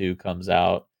season 2 comes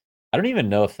out. I don't even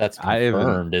know if that's I haven't.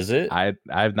 confirmed, is it?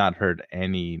 I've not heard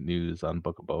any news on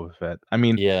Book of Boba Fett. I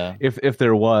mean, Yeah. if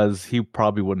there was, he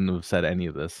probably wouldn't have said any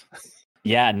of this.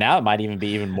 Yeah, now it might even be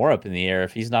even more up in the air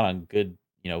if he's not on good,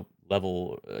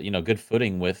 level, good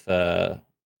footing with the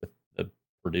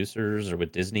producers or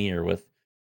with Disney or with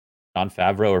Jon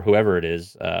Favreau or whoever it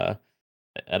is.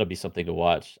 That'll be something to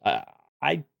watch.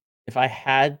 I if I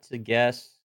had to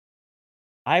guess,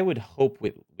 I would hope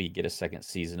we get a second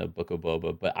season of Book of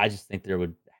Boba, but I just think there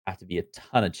would have to be a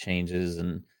ton of changes,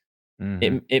 and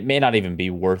Hmm. it may not even be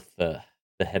worth the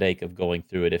headache of going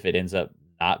through it if it ends up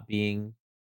not being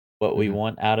what we Hmm.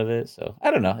 want out of it. So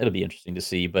I don't know. It'll be interesting to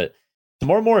see. But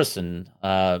Tamora Morrison,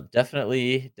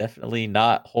 definitely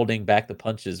not holding back the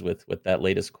punches with that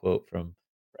latest quote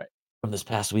Right. from this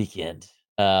past weekend.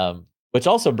 Which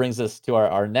also brings us to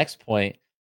our next point,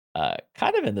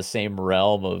 kind of in the same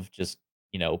realm of just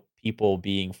people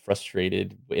being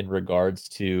frustrated in regards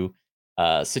to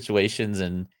situations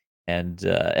and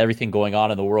everything going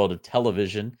on in the world of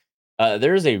television.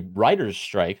 There is a writers'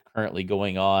 strike currently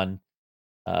going on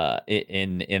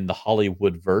in the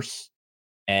Hollywood verse,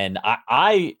 and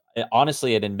I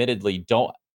honestly and admittedly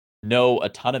don't know a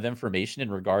ton of information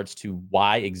in regards to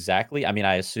why exactly. I mean,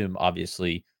 I assume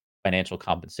obviously financial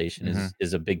compensation Hmm.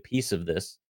 is a big piece of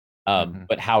this, Hmm.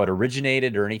 but how it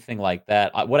originated or anything like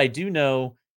that. What I do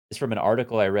know is from an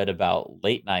article I read about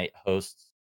late night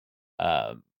hosts,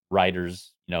 uh,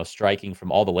 writers, striking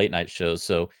from all the late night shows.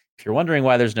 So if you're wondering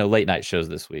why there's no late night shows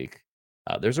this week,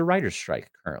 there's a writer's strike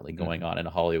currently going Hmm. on in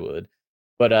Hollywood.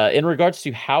 But in regards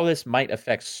to how this might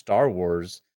affect Star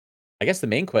Wars, I guess the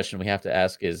main question we have to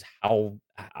ask is how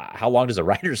long does a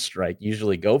writer's strike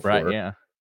usually go Right. for? Yeah.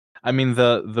 I mean,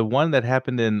 the one that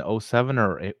happened in '07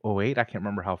 or 08, I can't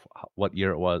remember what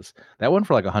year it was. That went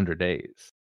for like 100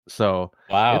 days. So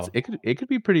Wow. it could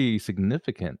be pretty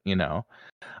significant, you know.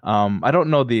 I don't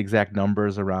know the exact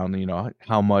numbers around,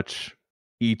 how much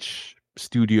each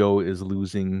studio is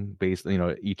losing based,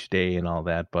 each day and all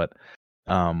that, but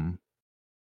um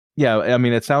yeah, I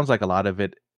mean, it sounds like a lot of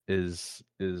it is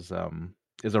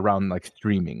around like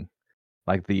streaming,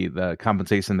 like the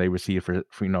compensation they receive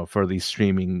for these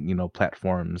streaming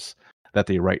platforms that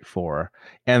they write for,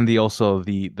 and the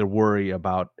worry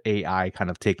about AI kind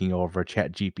of taking over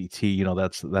Chat GPT.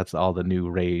 That's all the new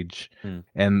rage, Hmm.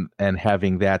 and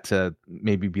having that to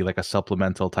maybe be like a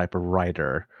supplemental type of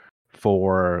writer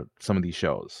for some of these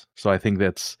shows. So I think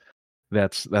that's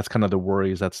kind of the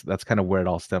worries. That's kind of where it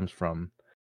all stems from.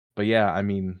 But yeah, I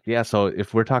mean, yeah, so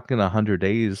if we're talking 100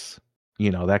 days,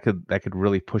 that could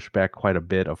really push back quite a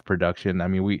bit of production. I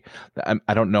mean,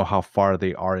 I don't know how far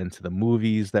they are into the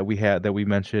movies that we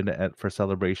mentioned for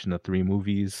Celebration, the 3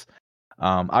 movies.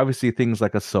 Obviously things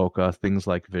like Ahsoka, things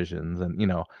like Visions, and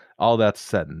all that's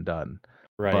said and done.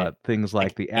 Right. But things like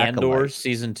Like the Andor Acolyte,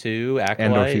 season 2, Andor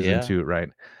Acolyte, season yeah. 2, right?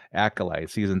 Acolyte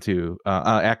season 2,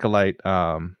 Acolyte,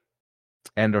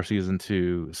 Andor season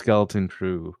 2, Skeleton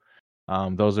Crew.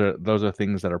 Those are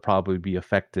things that are probably be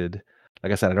affected.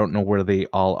 Like I said, I don't know where they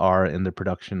all are in the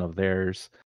production of theirs,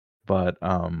 but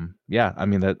yeah, I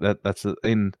mean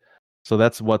so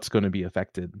that's what's going to be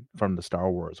affected from the Star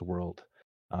Wars world.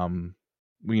 Um,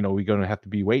 we're going to have to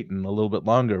be waiting a little bit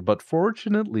longer, but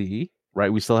fortunately,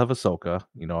 right, we still have Ahsoka,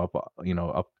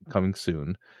 upcoming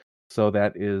soon. So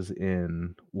that is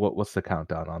in what's the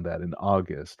countdown on that in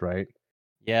August, right?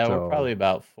 Yeah, we're So probably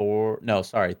about 4 no,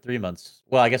 sorry, 3 months.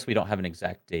 Well, I guess we don't have an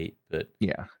exact date, but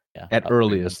yeah. yeah, At about 3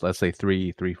 earliest, months. let's say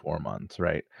 3, 4 months,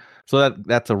 right? So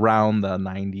that's around the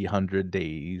 90, 100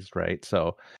 days, right?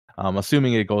 So,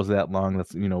 assuming it goes that long,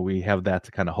 we have that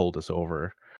to kind of hold us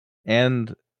over.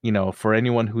 And, for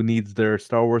anyone who needs their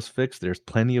Star Wars fix, there's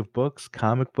plenty of books,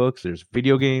 comic books, there's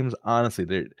video games.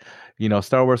 Honestly,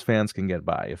 Star Wars fans can get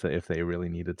by if they really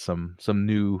needed some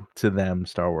new to them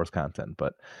Star Wars content.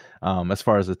 But as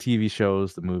far as the TV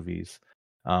shows, the movies,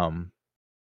 um,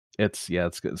 it's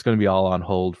going to be all on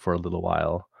hold for a little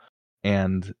while.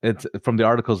 And it's from the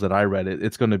articles that I read,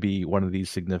 it's going to be one of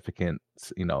these significant,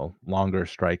 longer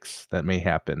strikes that may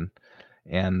happen.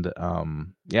 And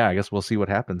yeah, I guess we'll see what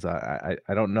happens. I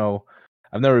don't know.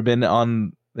 I've never been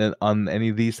on any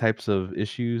of these types of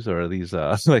issues or these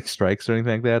like strikes or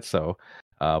anything like that. So,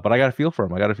 but I got a feel for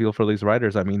them. I got a feel for these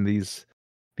writers. I mean, these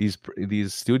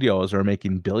studios are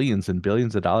making billions and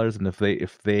billions of dollars, and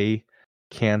if they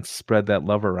can't spread that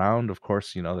love around, of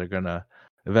course, they're gonna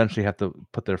eventually have to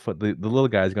put their foot. The little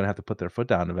guy's gonna have to put their foot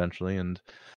down eventually, and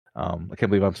I can't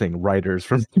believe I'm saying writers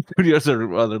from studios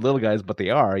or other little guys, but they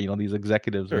are. These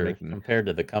executives are making compared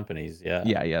to the companies, yeah.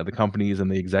 Yeah. The companies and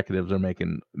the executives are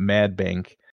making mad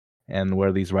bank, and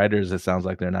where these writers, it sounds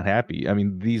like they're not happy. I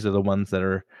mean, these are the ones that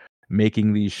are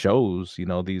making these shows.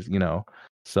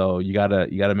 So you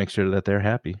gotta make sure that they're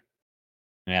happy.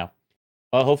 Yeah.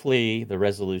 Well, hopefully the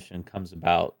resolution comes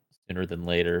about sooner than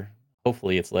later.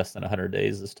 Hopefully it's less than 100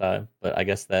 days this time, but I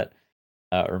guess that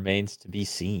remains to be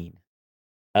seen.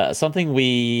 Something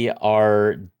we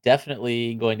are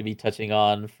definitely going to be touching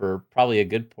on for probably a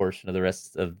good portion of the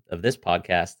rest of this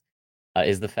podcast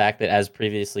is the fact that, as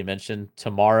previously mentioned,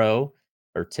 tomorrow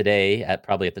or today, at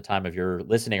the time of your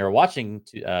listening or watching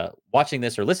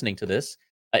this or listening to this,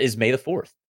 is May the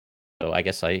 4th. So I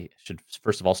guess I should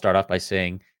first of all start off by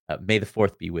saying, May the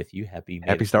 4th be with you. Happy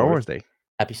Star Wars Day.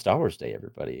 Happy Star Wars Day,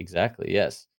 everybody. Exactly.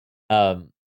 Yes.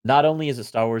 Not only is it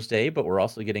Star Wars Day, but we're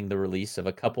also getting the release of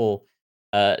a couple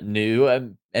new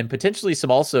and potentially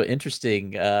some also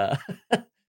interesting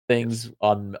things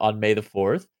on May the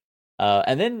 4th.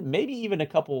 And then maybe even a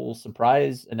couple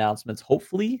surprise announcements.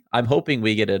 Hopefully, I'm hoping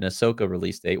we get an Ahsoka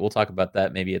release date. We'll talk about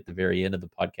that maybe at the very end of the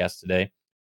podcast today.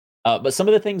 But some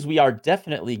of the things we are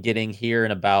definitely getting here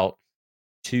in about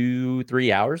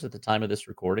 2-3 hours at the time of this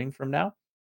recording from now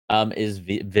is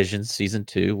Visions Season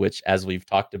 2, which, as we've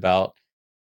talked about,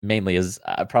 mainly is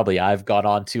probably I've gone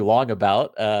on too long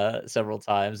about several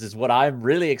times, is what I'm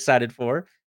really excited for.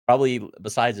 Probably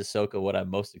besides Ahsoka, what I'm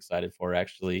most excited for,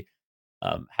 actually,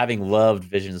 having loved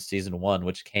Visions Season 1,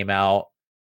 which came out,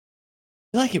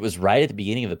 I feel like it was right at the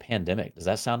beginning of the pandemic. Does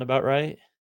that sound about right?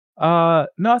 No,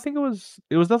 I think it was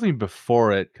definitely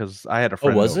before it, because I had a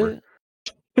friend was over. it?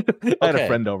 I had a Okay.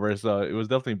 friend over, so it was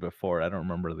definitely before. I don't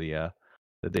remember the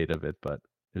date of it, but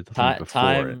it was definitely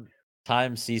before it.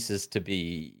 Time ceases to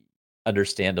be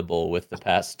understandable with the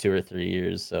past 2 or 3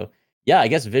 years. So yeah, I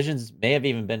guess Visions may have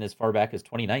even been as far back as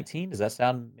 2019. Does that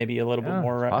sound maybe a little bit Yeah,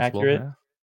 more it's possible. accurate?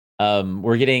 Yeah.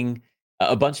 We're getting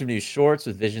a bunch of new shorts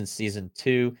with Visions Season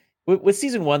 2. With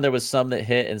Season 1, there was some that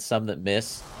hit and some that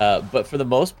missed. But for the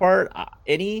most part,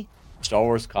 any Star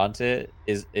Wars content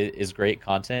is great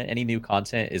content. Any new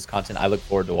content is content I look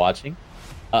forward to watching.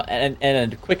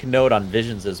 And a quick note on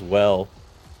Visions as well.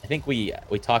 I think we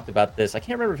talked about this. I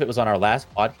can't remember if it was on our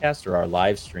last podcast or our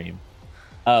live stream.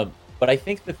 But I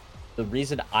think that the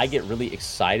reason I get really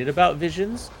excited about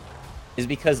Visions is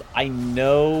because I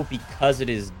know, because it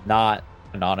is not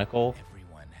canonical,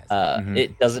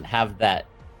 it doesn't have that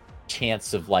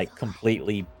chance of like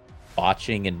completely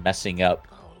botching and messing up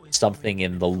something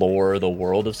in the lore, the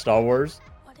world of Star Wars,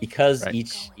 because Right.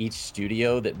 each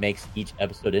studio that makes each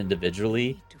episode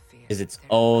individually is its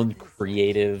own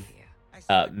creative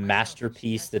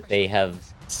masterpiece that they have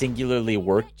singularly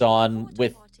worked on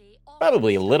with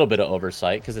probably a little bit of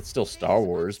oversight, because it's still Star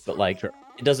Wars, but like Sure.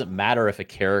 it doesn't matter if a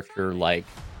character, like,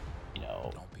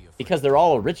 because they're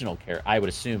all original characters. I would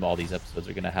assume all these episodes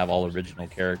are going to have all original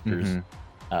characters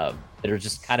that are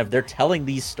just kind of, they're telling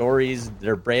these stories.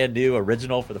 They're brand new,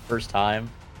 original for the first time.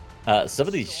 Some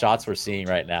of these shots we're seeing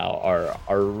right now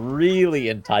are really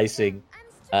enticing.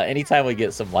 Anytime we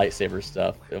get some lightsaber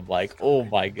stuff, I'm like, oh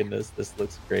my goodness, this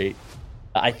looks great.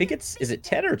 I think is it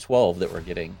 10 or 12 that we're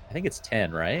getting? I think it's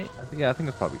 10, right? I think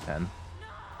it's probably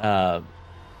 10.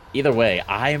 Either way,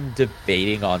 I'm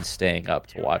debating on staying up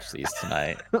to watch these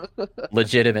tonight.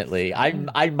 Legitimately,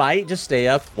 I might just stay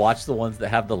up, watch the ones that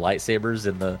have the lightsabers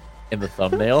in the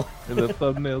thumbnail. In the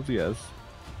thumbnails, yes.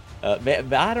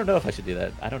 I don't know if I should do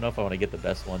that. I don't know if I want to get the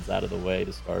best ones out of the way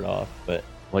to start off, but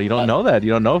Well, you don't know that.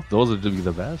 You don't know if those are to be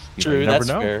the best. true. You never That's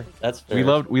know. fair. That's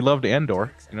fair. We loved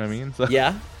Andor. You know what I mean? So.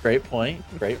 Yeah, great point.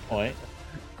 Great point.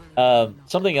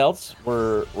 Something else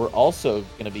we're also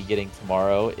going to be getting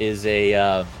tomorrow is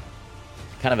a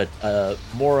kind of a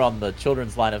more on the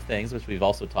children's line of things, which we've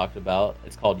also talked about.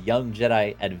 It's called Young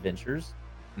Jedi Adventures.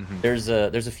 There's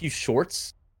a few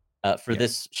shorts for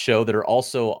this show that are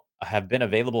also have been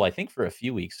available, I think, for a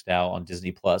few weeks now on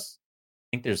Disney Plus.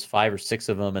 I think there's 5 or 6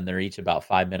 of them, and they're each about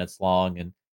 5 minutes long.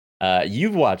 And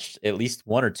you've watched at least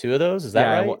 1 or 2 of those. Is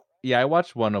that right? I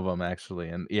watched one of them actually,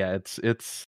 and yeah,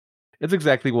 it's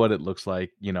exactly what it looks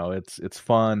like. It's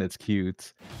fun, it's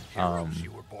cute.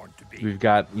 We've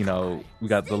got we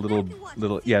got the little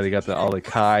they got all the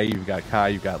Kai. You've got Kai,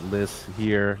 you've got Liz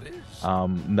here.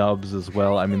 Nubs as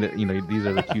well. I mean, you know, these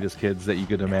are the cutest kids that you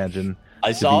could imagine.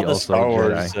 I to saw be the also Star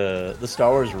Wars, Jedi. the Star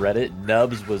Wars Reddit.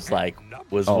 Nubs was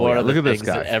Oh one yeah, of the look at this things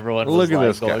guy. that everyone Look was at like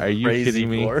this guy. going Are you crazy kidding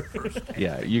me? for.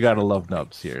 Yeah, you gotta love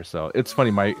Nubs here. So it's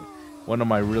funny. One of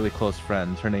my really close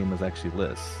friends, her name is actually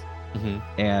Liz,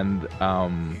 and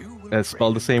it's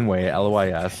spelled the same way,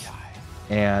 Lois,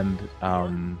 and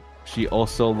she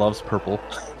also loves purple.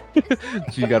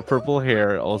 She got purple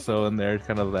hair also in there,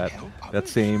 kind of that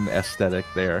same aesthetic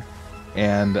there.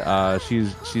 And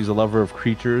she's a lover of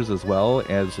creatures as well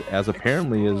as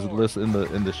apparently is Liz in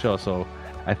the show. So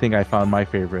I think I found my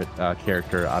favorite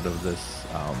character out of this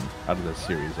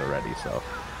series already. So,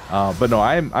 but no,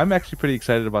 I'm actually pretty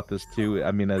excited about this too.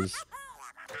 I mean,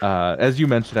 as you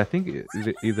mentioned, I think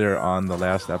either on the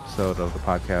last episode of the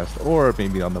podcast or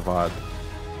maybe on the VOD,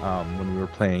 when we were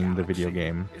playing the video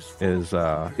game, is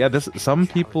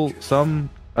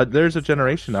there's a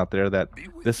generation out there that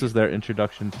this is their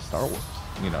introduction to Star Wars.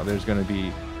 You know, there's going to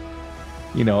be,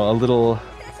 you know, a little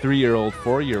 3-year-old,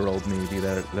 4-year-old maybe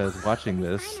that is watching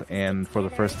this and for the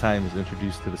first time is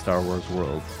introduced to the Star Wars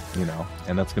world, you know,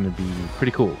 and that's going to be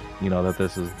pretty cool, you know, that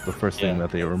this is the first thing that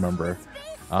they remember.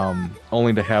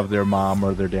 Only to have their mom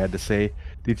or their dad to say,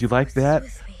 "Did you like that?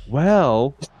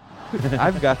 Well,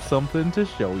 I've got something to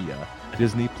show you.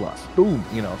 Disney Plus." Boom,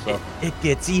 you know, so it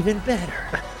gets even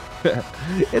better.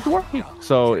 It's working.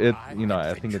 So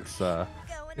I think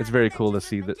it's very cool to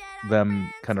see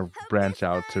them kind of branch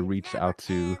out to reach out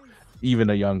to even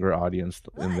a younger audience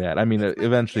in that. I mean,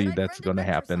 eventually that's going to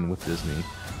happen with Disney,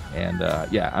 and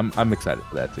I'm excited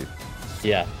for that too.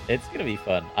 Yeah, it's gonna be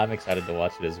fun. I'm excited to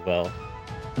watch it as well.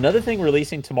 Another thing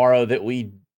releasing tomorrow that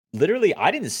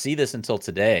I didn't see this until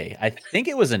today. I think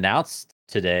it was announced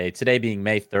today. Today being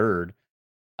May 3rd.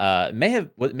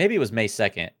 Maybe it was May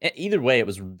 2nd. Either way, it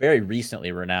was very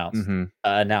recently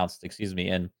announced. Excuse me.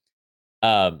 And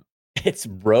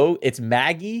it's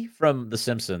Maggie from The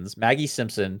Simpsons, Maggie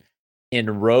Simpson in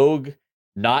Rogue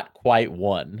Not Quite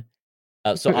One.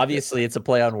 So obviously it's a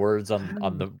play on words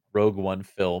on the Rogue One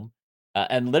film.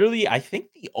 And literally, I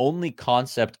think the only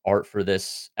concept art for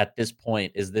this at this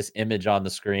point is this image on the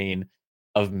screen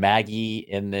of Maggie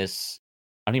in this.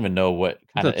 I don't even know what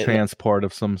kind of transport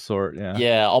of some sort.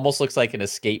 Yeah, almost looks like an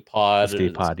escape pod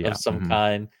yeah. of some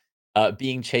kind,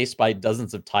 being chased by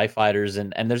dozens of TIE fighters,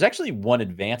 and there's actually one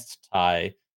advanced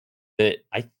TIE that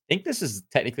I think this is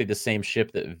technically the same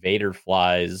ship that Vader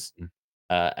flies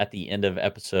at the end of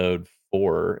Episode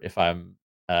 4, if I'm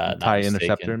not TIE mistaken.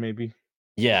 Interceptor, maybe.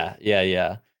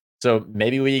 Yeah. So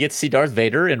maybe we get to see Darth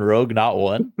Vader in Rogue Not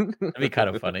One. That'd be kind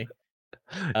of funny.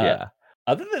 Yeah.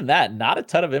 Other than that, not a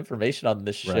ton of information on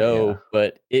this show,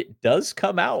 but it does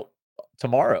come out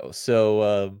tomorrow.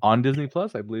 So on Disney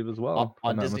Plus, I believe as well.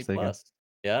 On Disney Plus.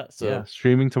 Yeah. So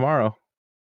streaming tomorrow.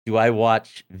 Do I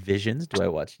watch Visions? Do I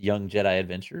watch Young Jedi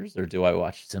Adventures? Or do I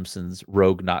watch Simpsons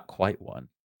Rogue Not Quite One?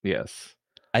 Yes.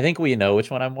 I think we know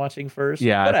which one I'm watching first.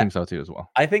 Yeah, I think so too as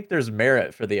well. I think there's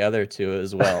merit for the other two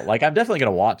as well. Like, I'm definitely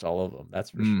going to watch all of them. That's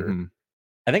for sure.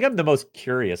 I think I'm the most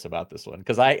curious about this one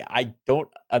because I don't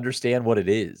understand what it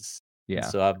is. Yeah.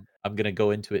 So I'm going to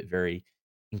go into it very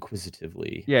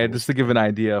inquisitively. Yeah, just to give an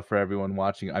idea for everyone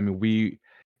watching. I mean,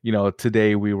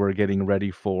 today we were getting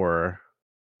ready for,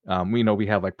 we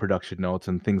have like production notes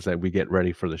and things that we get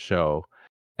ready for the show.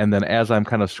 And then as I'm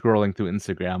kind of scrolling through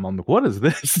Instagram, I'm like, what is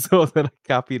this? So then I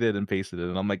copied it and pasted it.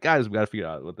 And I'm like, guys, we got to figure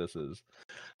out what this is.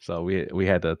 So we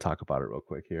had to talk about it real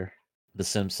quick here. The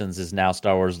Simpsons is now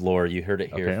Star Wars lore. You heard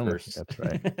it here Apparently, first. That's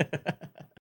right.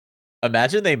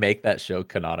 Imagine they make that show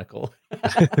canonical.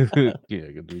 Yeah,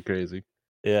 it'd be crazy.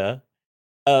 Yeah.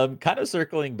 Kind of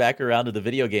circling back around to the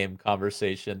video game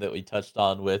conversation that we touched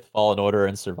on with Fallen Order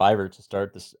and Survivor to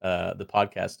start this the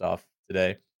podcast off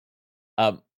today.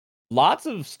 Lots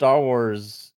of Star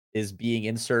Wars is being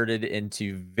inserted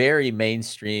into very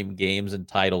mainstream games and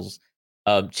titles.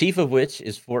 Chief of which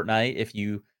is Fortnite. If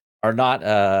you are not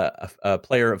a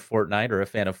player of Fortnite or a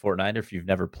fan of Fortnite, or if you've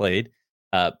never played,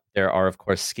 there are of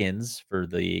course skins for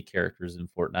the characters in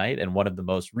Fortnite, and one of the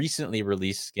most recently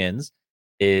released skins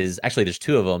is actually there's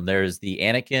two of them. There's the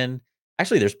Anakin.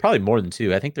 Actually, there's probably more than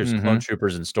two. I think there's clone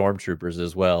troopers and stormtroopers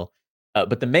as well.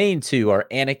 But the main two are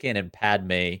Anakin and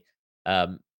Padme.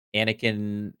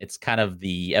 Anakin, it's kind of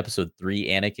the episode 3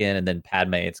 Anakin, and then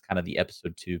Padme, it's kind of the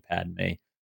episode 2 Padme,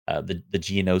 the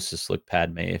Geonosis look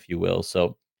Padme, if you will.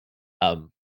 So,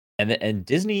 and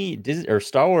Disney or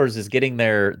Star Wars is getting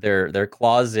their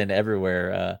claws in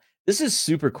everywhere. This is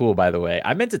super cool, by the way.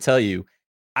 I meant to tell you,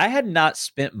 I had not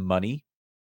spent money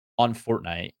on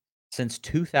Fortnite since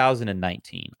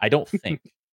 2019. I don't think.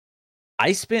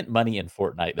 I spent money in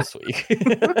Fortnite this week.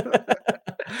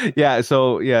 Yeah,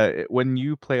 so yeah, when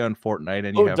you play on Fortnite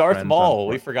and you Oh, have Darth friends on Maul.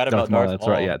 We forgot Darth about Maul, Darth that's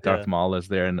right. Maul. Yeah, Darth Yeah. Maul is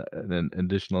there, and then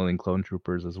additionally clone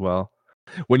troopers as well.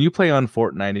 When you play on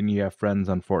Fortnite and you have friends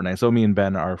on Fortnite, so me and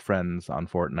Ben are friends on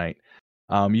Fortnite.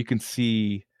 You can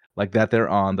see like that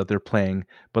they're playing,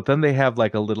 but then they have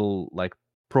like a little like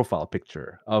profile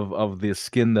picture of the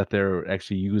skin that they're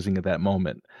actually using at that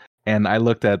moment. And I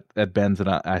looked at Ben's and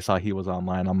I saw he was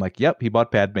online. I'm like, yep, he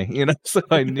bought Padme, you know. So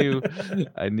I knew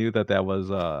that was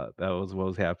what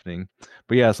was happening.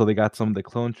 But yeah, so they got some of the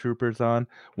clone troopers on.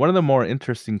 One of the more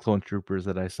interesting clone troopers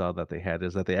that I saw that they had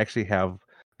is that they actually have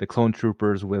the clone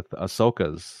troopers with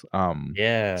Ahsoka's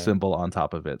Yeah. symbol on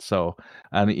top of it. So,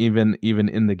 and even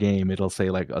in the game, it'll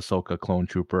say like Ahsoka clone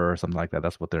trooper or something like that.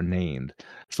 That's what they're named.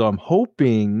 So I'm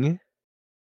hoping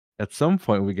at some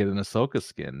point we get an Ahsoka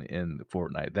skin in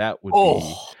Fortnite. That would be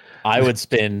Oh, I would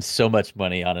spend so much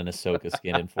money on an Ahsoka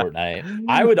skin in Fortnite.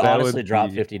 I would that honestly would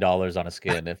drop be. $50 on a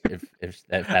skin if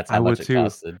that's I how much would it too.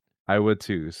 costed. I would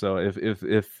too. So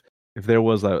if there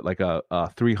was a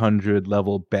 300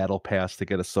 level battle pass to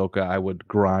get Ahsoka, I would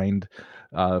grind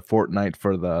Fortnite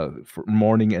for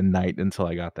morning and night until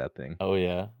I got that thing. Oh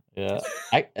yeah. Yeah.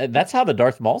 That's how the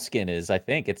Darth Maul skin is, I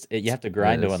think. You have to It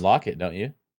grind to is. unlock it, don't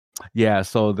you? Yeah,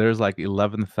 so there's like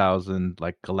 11,000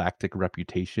 like galactic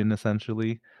reputation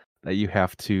essentially that you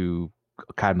have to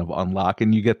kind of unlock,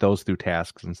 and you get those through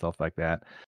tasks and stuff like that.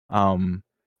 Um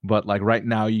but like right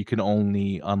now you can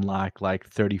only unlock like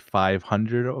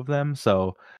 3,500 of them,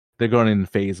 so they're going in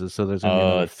phases. So there's going to be Oh,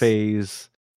 another it's phase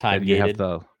that time you have gated.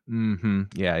 to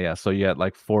yeah. So you had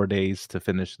like 4 days to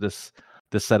finish this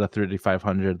set of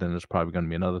 3,500, then there's probably going to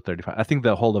be another 35. I think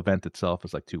the whole event itself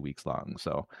is like 2 weeks long.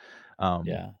 So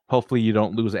Yeah. hopefully you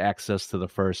don't lose access to the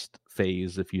first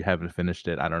phase if you haven't finished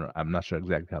it. I don't know. I'm not sure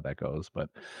exactly how that goes, but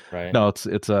Right. no, it's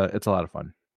a lot of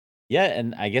fun. Yeah,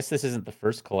 and I guess this isn't the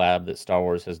first collab that Star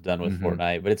Wars has done with Hmm.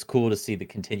 Fortnite, but it's cool to see the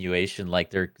continuation. Like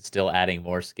they're still adding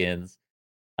more skins.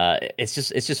 It's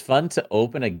just fun to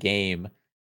open a game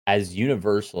as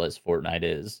universal as Fortnite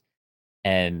is,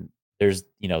 and there's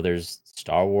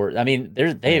Star Wars. I mean,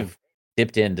 Yeah. they've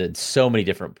dipped into so many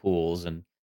different pools, and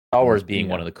Star Wars being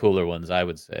one Yeah. of the cooler ones, I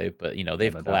would say. But Yeah,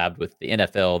 they've no doubt. collabed with the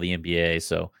NFL, the NBA,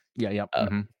 so Yeah. Yep. uh,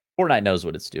 Fortnite knows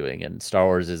what it's doing, and Star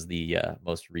Wars is the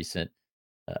most recent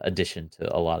addition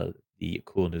to a lot of the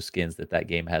cool new skins that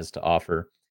game has to offer.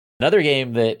 Another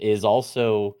game that is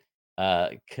also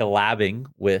collabing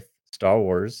with Star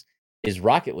Wars is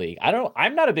Rocket League.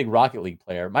 I'm not a big Rocket League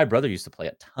player. My brother used to play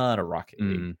a ton of Rocket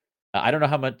League. Mm. I don't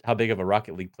know how big of a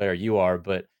Rocket League player you are,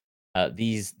 but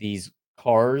these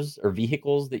cars or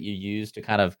vehicles that you use to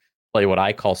kind of play what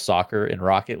I call soccer in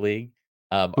Rocket League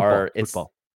Football. are it's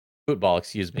Football. football,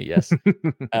 excuse me. Yes,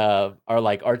 are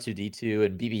like R2D2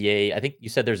 and BB-8. I think you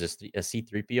said there's a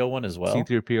C3PO one as well.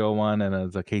 C3PO one and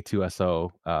as a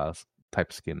K2SO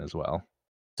type skin as well.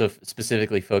 So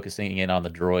specifically focusing in on the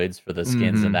droids for the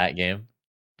skins in Hmm. that game.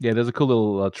 Yeah, there's a cool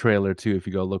little trailer too if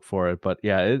you go look for it. But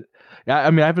yeah, I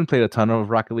mean, I haven't played a ton of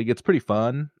Rocket League. It's pretty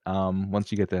fun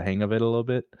once you get the hang of it a little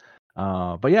bit.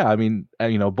 But yeah, I mean,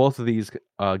 both of these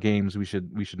games we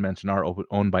should mention are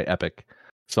owned by Epic,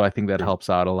 so I think that True. helps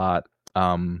out a lot.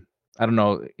 I don't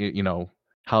know,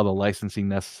 how the licensing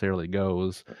necessarily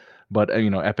goes, but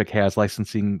Epic has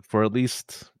licensing for at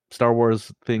least Star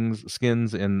Wars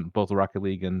skins in both Rocket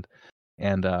League and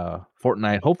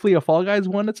Fortnite. Hopefully a Fall Guys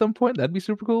one at some point. That'd be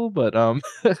super cool. But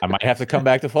I might have to come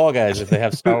back to Fall Guys if they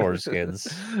have Star Wars skins.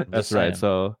 I'm just that's right. saying.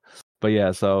 So but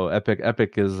yeah, so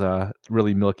Epic is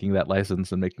really milking that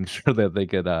license and making sure that they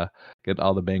get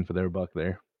all the bang for their buck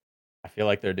there. I feel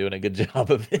like they're doing a good job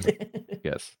of it.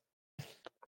 Yes.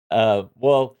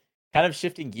 Well, kind of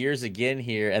shifting gears again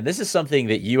here, and this is something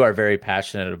that you are very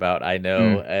passionate about. I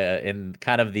know, Mm, in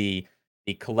kind of the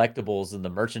collectibles and the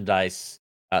merchandise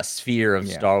sphere of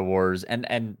yeah. Star Wars,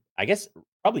 and I guess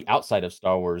probably outside of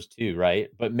Star Wars too, right?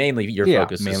 But mainly your Yeah,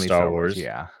 focus is mainly Star Star Wars, Wars,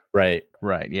 yeah. right?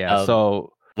 Right, yeah. Um,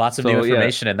 Lots of new So yeah,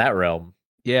 information in that realm.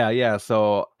 yeah.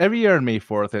 So every year on May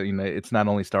 4th, it's not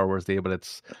only Star Wars Day, but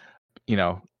it's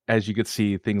as you could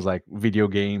see, things like video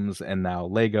games and now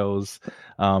Legos,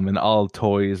 and all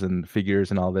toys and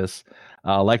figures and all this.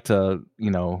 Like to,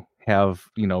 have,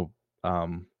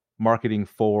 marketing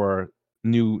for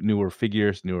newer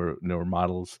figures, newer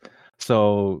models.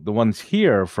 So the ones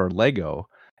here for Lego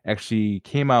actually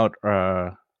came out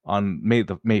on May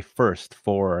 1st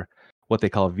for what they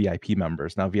call VIP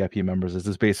members. Now, VIP members is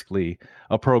just basically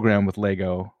a program with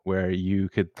Lego where you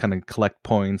could kind of collect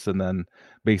points and then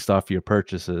based off your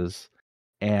purchases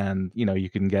and you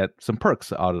can get some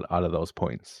perks out of those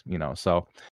points. So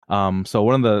So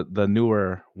one of the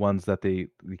newer ones that they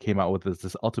came out with is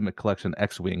this Ultimate Collection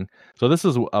X-Wing. So this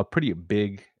is a pretty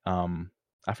big.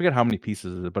 I forget how many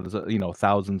pieces it is, but it's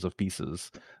thousands of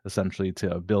pieces essentially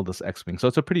to build this X-Wing. So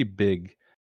it's a pretty big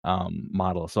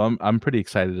model. So I'm pretty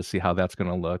excited to see how that's going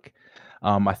to look.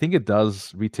 I think it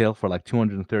does retail for like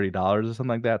 $230 or something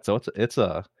like that. So it's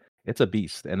a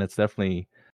beast, and it's definitely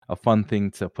a fun thing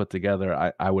to put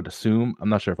together. I would assume. I'm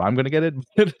not sure if I'm going to get it,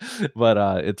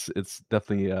 but it's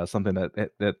definitely something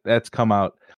that's come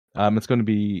out. It's going to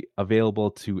be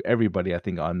available to everybody, I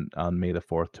think, on May the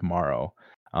 4th tomorrow.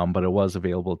 But it was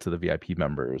available to the VIP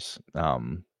members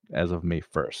as of May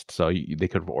 1st, so they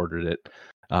could have ordered it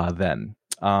then.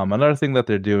 Another thing that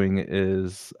they're doing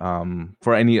is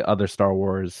for any other Star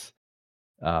Wars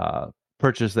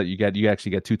purchase that you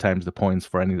actually get 2 times the points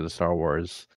for any of the Star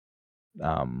Wars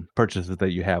purchases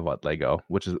that you have at Lego,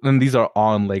 and these are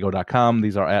on Lego.com.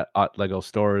 These are at Lego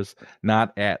stores,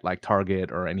 not at like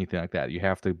Target or anything like that. You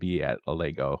have to be at a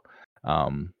Lego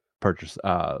purchase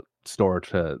store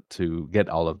to get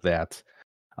all of that.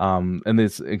 And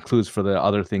this includes for the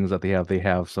other things that they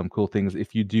have some cool things.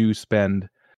 If you do spend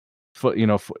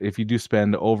if you do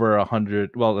spend over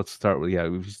 100, well, let's start with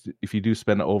if you do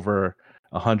spend over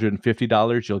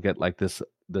 $150, you'll get like this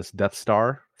Death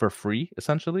Star for free,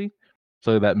 essentially.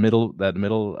 So that middle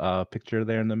picture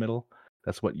there in the middle,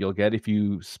 that's what you'll get. If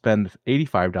you spend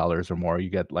 $85 or more, you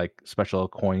get like special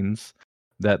coins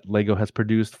that Lego has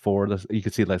produced for this. You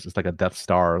can see like it's like a Death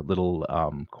Star little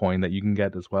coin that you can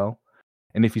get as well.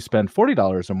 And if you spend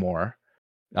 $40 or more,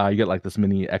 you get like this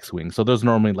mini X-Wing. So those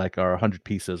normally like are 100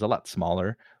 pieces, a lot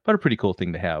smaller, but a pretty cool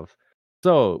thing to have.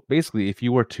 So basically, if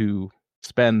you were to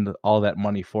spend all that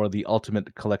money for the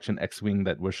Ultimate Collection X-Wing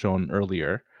that was shown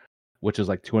earlier, which is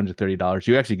like $230,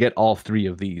 you actually get all 3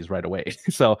 of these right away.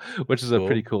 So, which is a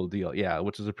pretty cool deal. Yeah,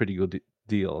 which is a pretty good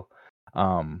deal.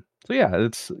 So yeah,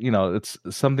 it's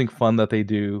something fun that they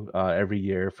do every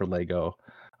year for Lego.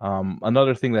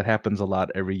 Another thing that happens a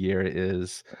lot every year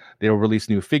is they'll release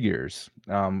new figures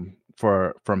from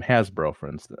Hasbro, for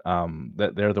instance.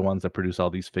 That they're the ones that produce all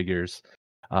these figures.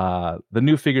 The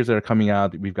new figures that are coming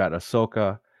out, we've got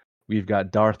Ahsoka, we've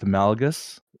got Darth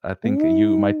Malgus. I think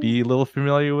you might be a little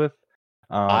familiar with.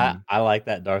 I like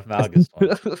that Darth Malgus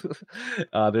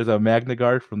one. There's a Magna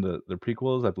Guard from the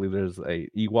prequels. I believe there's a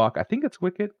Ewok. I think it's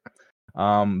Wicket.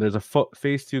 There's a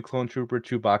Phase 2 Clone Trooper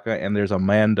Chewbacca, and there's a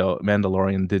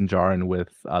Mandalorian Din Djarin with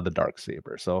the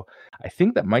Darksaber. So I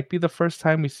think that might be the first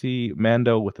time we see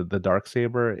Mando with the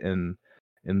Darksaber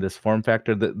in this form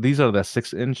factor. These are the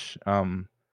 6-inch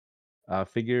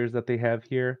figures that they have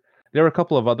here. There were a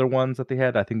couple of other ones that they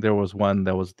had. I think there was one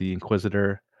that was the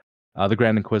Inquisitor. The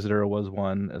Grand Inquisitor was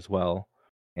one as well.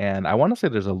 And I want to say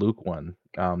there's a Luke one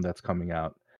that's coming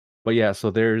out. But yeah, so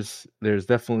there's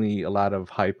definitely a lot of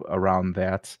hype around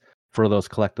that for those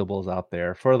collectibles out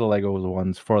there, for the Lego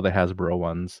ones, for the Hasbro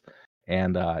ones.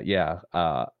 And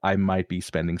I might be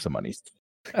spending some money.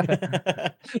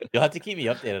 You'll have to keep me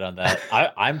updated on that.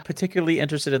 I'm particularly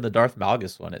interested in the Darth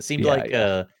Malgus one. It seemed like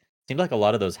a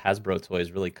lot of those Hasbro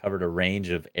toys really covered a range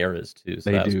of eras too.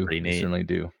 So that was pretty neat. They certainly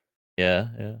do. Yeah.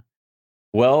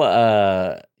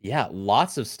 Well, yeah,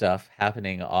 lots of stuff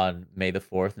happening on May the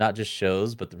 4th. Not just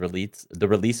shows, but the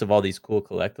release of all these cool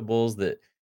collectibles that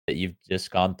you've just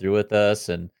gone through with us,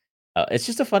 and it's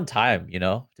just a fun time,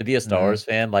 to be a Star Wars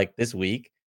fan. Like this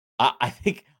week, I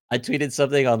think I tweeted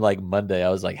something on like Monday. I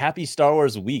was like, "Happy Star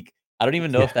Wars Week." I don't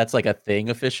even know if that's like a thing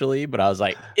officially, but I was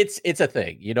like, it's a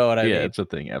thing. You know what I mean? Yeah, it's a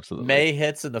thing. Absolutely. May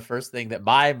hits, and the first thing that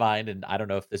my mind, and I don't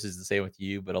know if this is the same with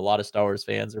you, but a lot of Star Wars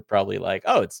fans are probably like,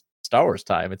 "Oh, it's Star Wars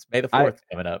time. It's May the 4th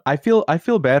coming up." I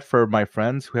feel bad for my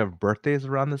friends who have birthdays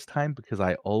around this time because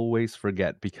I always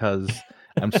forget because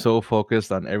I'm so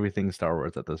focused on everything Star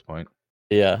Wars at this point.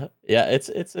 Yeah.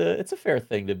 It's a fair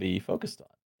thing to be focused on.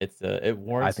 It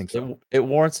warrants. I think so. It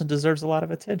warrants and deserves a lot of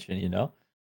attention.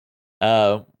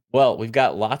 Well, we've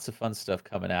got lots of fun stuff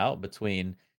coming out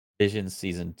between Vision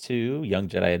Season 2, Young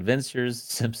Jedi Adventures,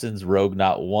 Simpsons Rogue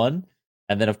Not 1,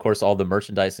 and then, of course, all the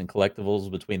merchandise and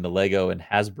collectibles between the Lego and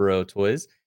Hasbro toys.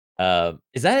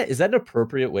 Is that an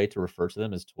appropriate way to refer to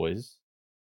them as toys?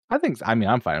 I think so. I mean,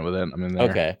 I'm fine with it. I mean,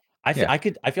 Okay. I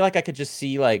feel like I could just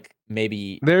see like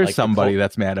maybe there's like somebody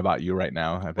that's mad about you right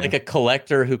now. I think. Like a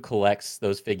collector who collects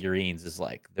those figurines is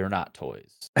like, they're not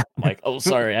toys. I'm like, oh,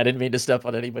 sorry, I didn't mean to step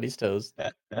on anybody's toes.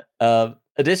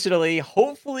 Additionally,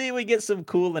 hopefully we get some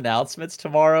cool announcements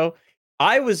tomorrow.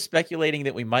 I was speculating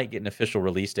that we might get an official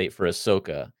release date for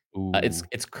Ahsoka.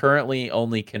 It's currently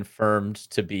only confirmed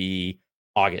to be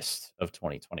August of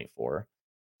 2024.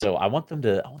 So I want them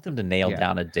to nail Yeah.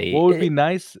 down a date. What would be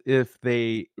nice if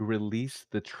they released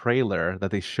the trailer that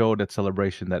they showed at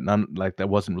Celebration that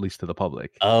wasn't released to the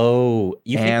public, Oh,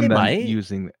 you think they and then might?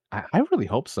 using. I really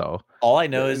hope so. All I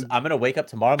know is I'm gonna wake up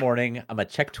tomorrow morning. I'm gonna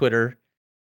check Twitter,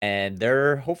 and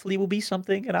there hopefully will be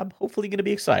something, and I'm hopefully gonna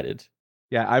be excited.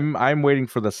 Yeah, I'm waiting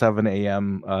for the 7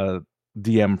 a.m.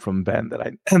 DM from Ben that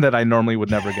I that I normally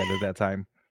would never get at that time.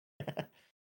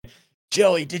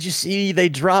 Joey, did you see they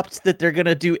dropped that they're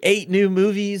gonna do 8 new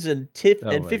movies and Oh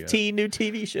my God. 15 new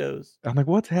TV shows? I'm like,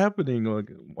 what's happening? Like,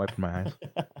 wiping my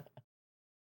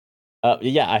eyes.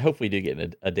 Yeah, I hope we do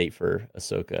get a date for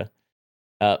Ahsoka.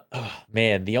 Oh,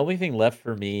 man, the only thing left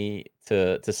for me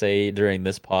to say during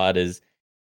this pod is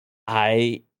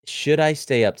should I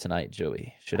stay up tonight,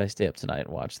 Joey? Should I stay up tonight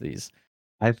and watch these?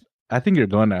 I think you're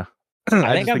gonna. I think just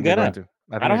I'm think you're gonna. going to.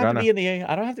 I I think don't you're have to gonna. be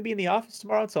I don't have to be in the office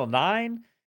tomorrow until 9.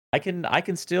 I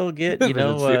can still get,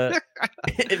 Visions.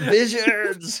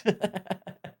 visions.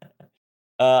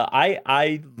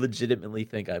 I legitimately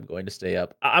think I'm going to stay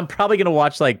up. I'm probably gonna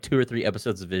watch like 2 or 3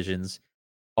 episodes of Visions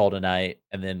all tonight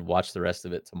and then watch the rest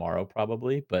of it tomorrow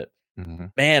probably. But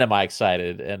Mhm. man, am I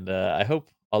excited. And I hope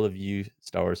all of you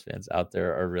Star Wars fans out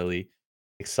there are really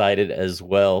excited as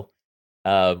well.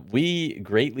 We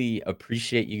greatly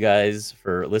appreciate you guys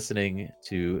for listening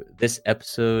to this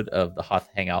episode of the Hoth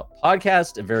Hangout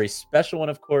podcast, a very special one,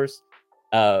 of course,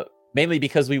 mainly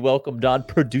because we welcomed on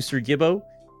producer Gibbo.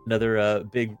 Another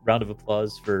big round of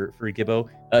applause for Gibbo.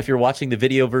 If you're watching the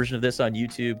video version of this on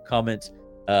YouTube, comment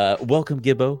welcome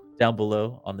Gibbo down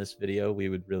below on this video. We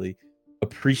would really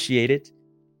appreciate it.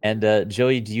 And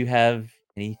Joey, do you have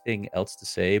anything else to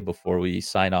say before we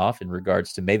sign off in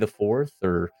regards to May the 4th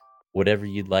or whatever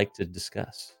you'd like to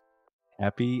discuss?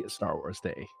 Happy Star Wars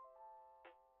Day.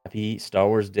 Happy Star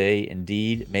Wars Day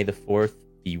indeed. May the 4th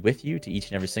be with you, to each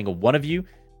and every single one of you.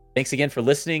 Thanks again for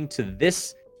listening to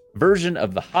this version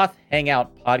of the Hoth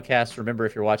Hangout podcast. Remember,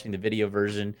 if you're watching the video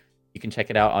version, you can check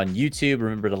it out on YouTube.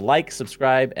 Remember to like,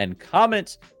 subscribe, and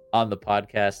comment on the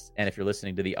podcast. And if you're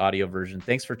listening to the audio version,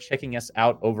 thanks for checking us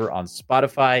out over on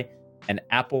Spotify and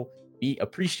Apple. We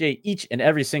appreciate each and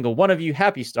every single one of you.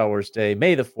 Happy Star Wars Day.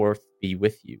 May the 4th be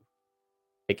with you.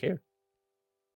 Take care.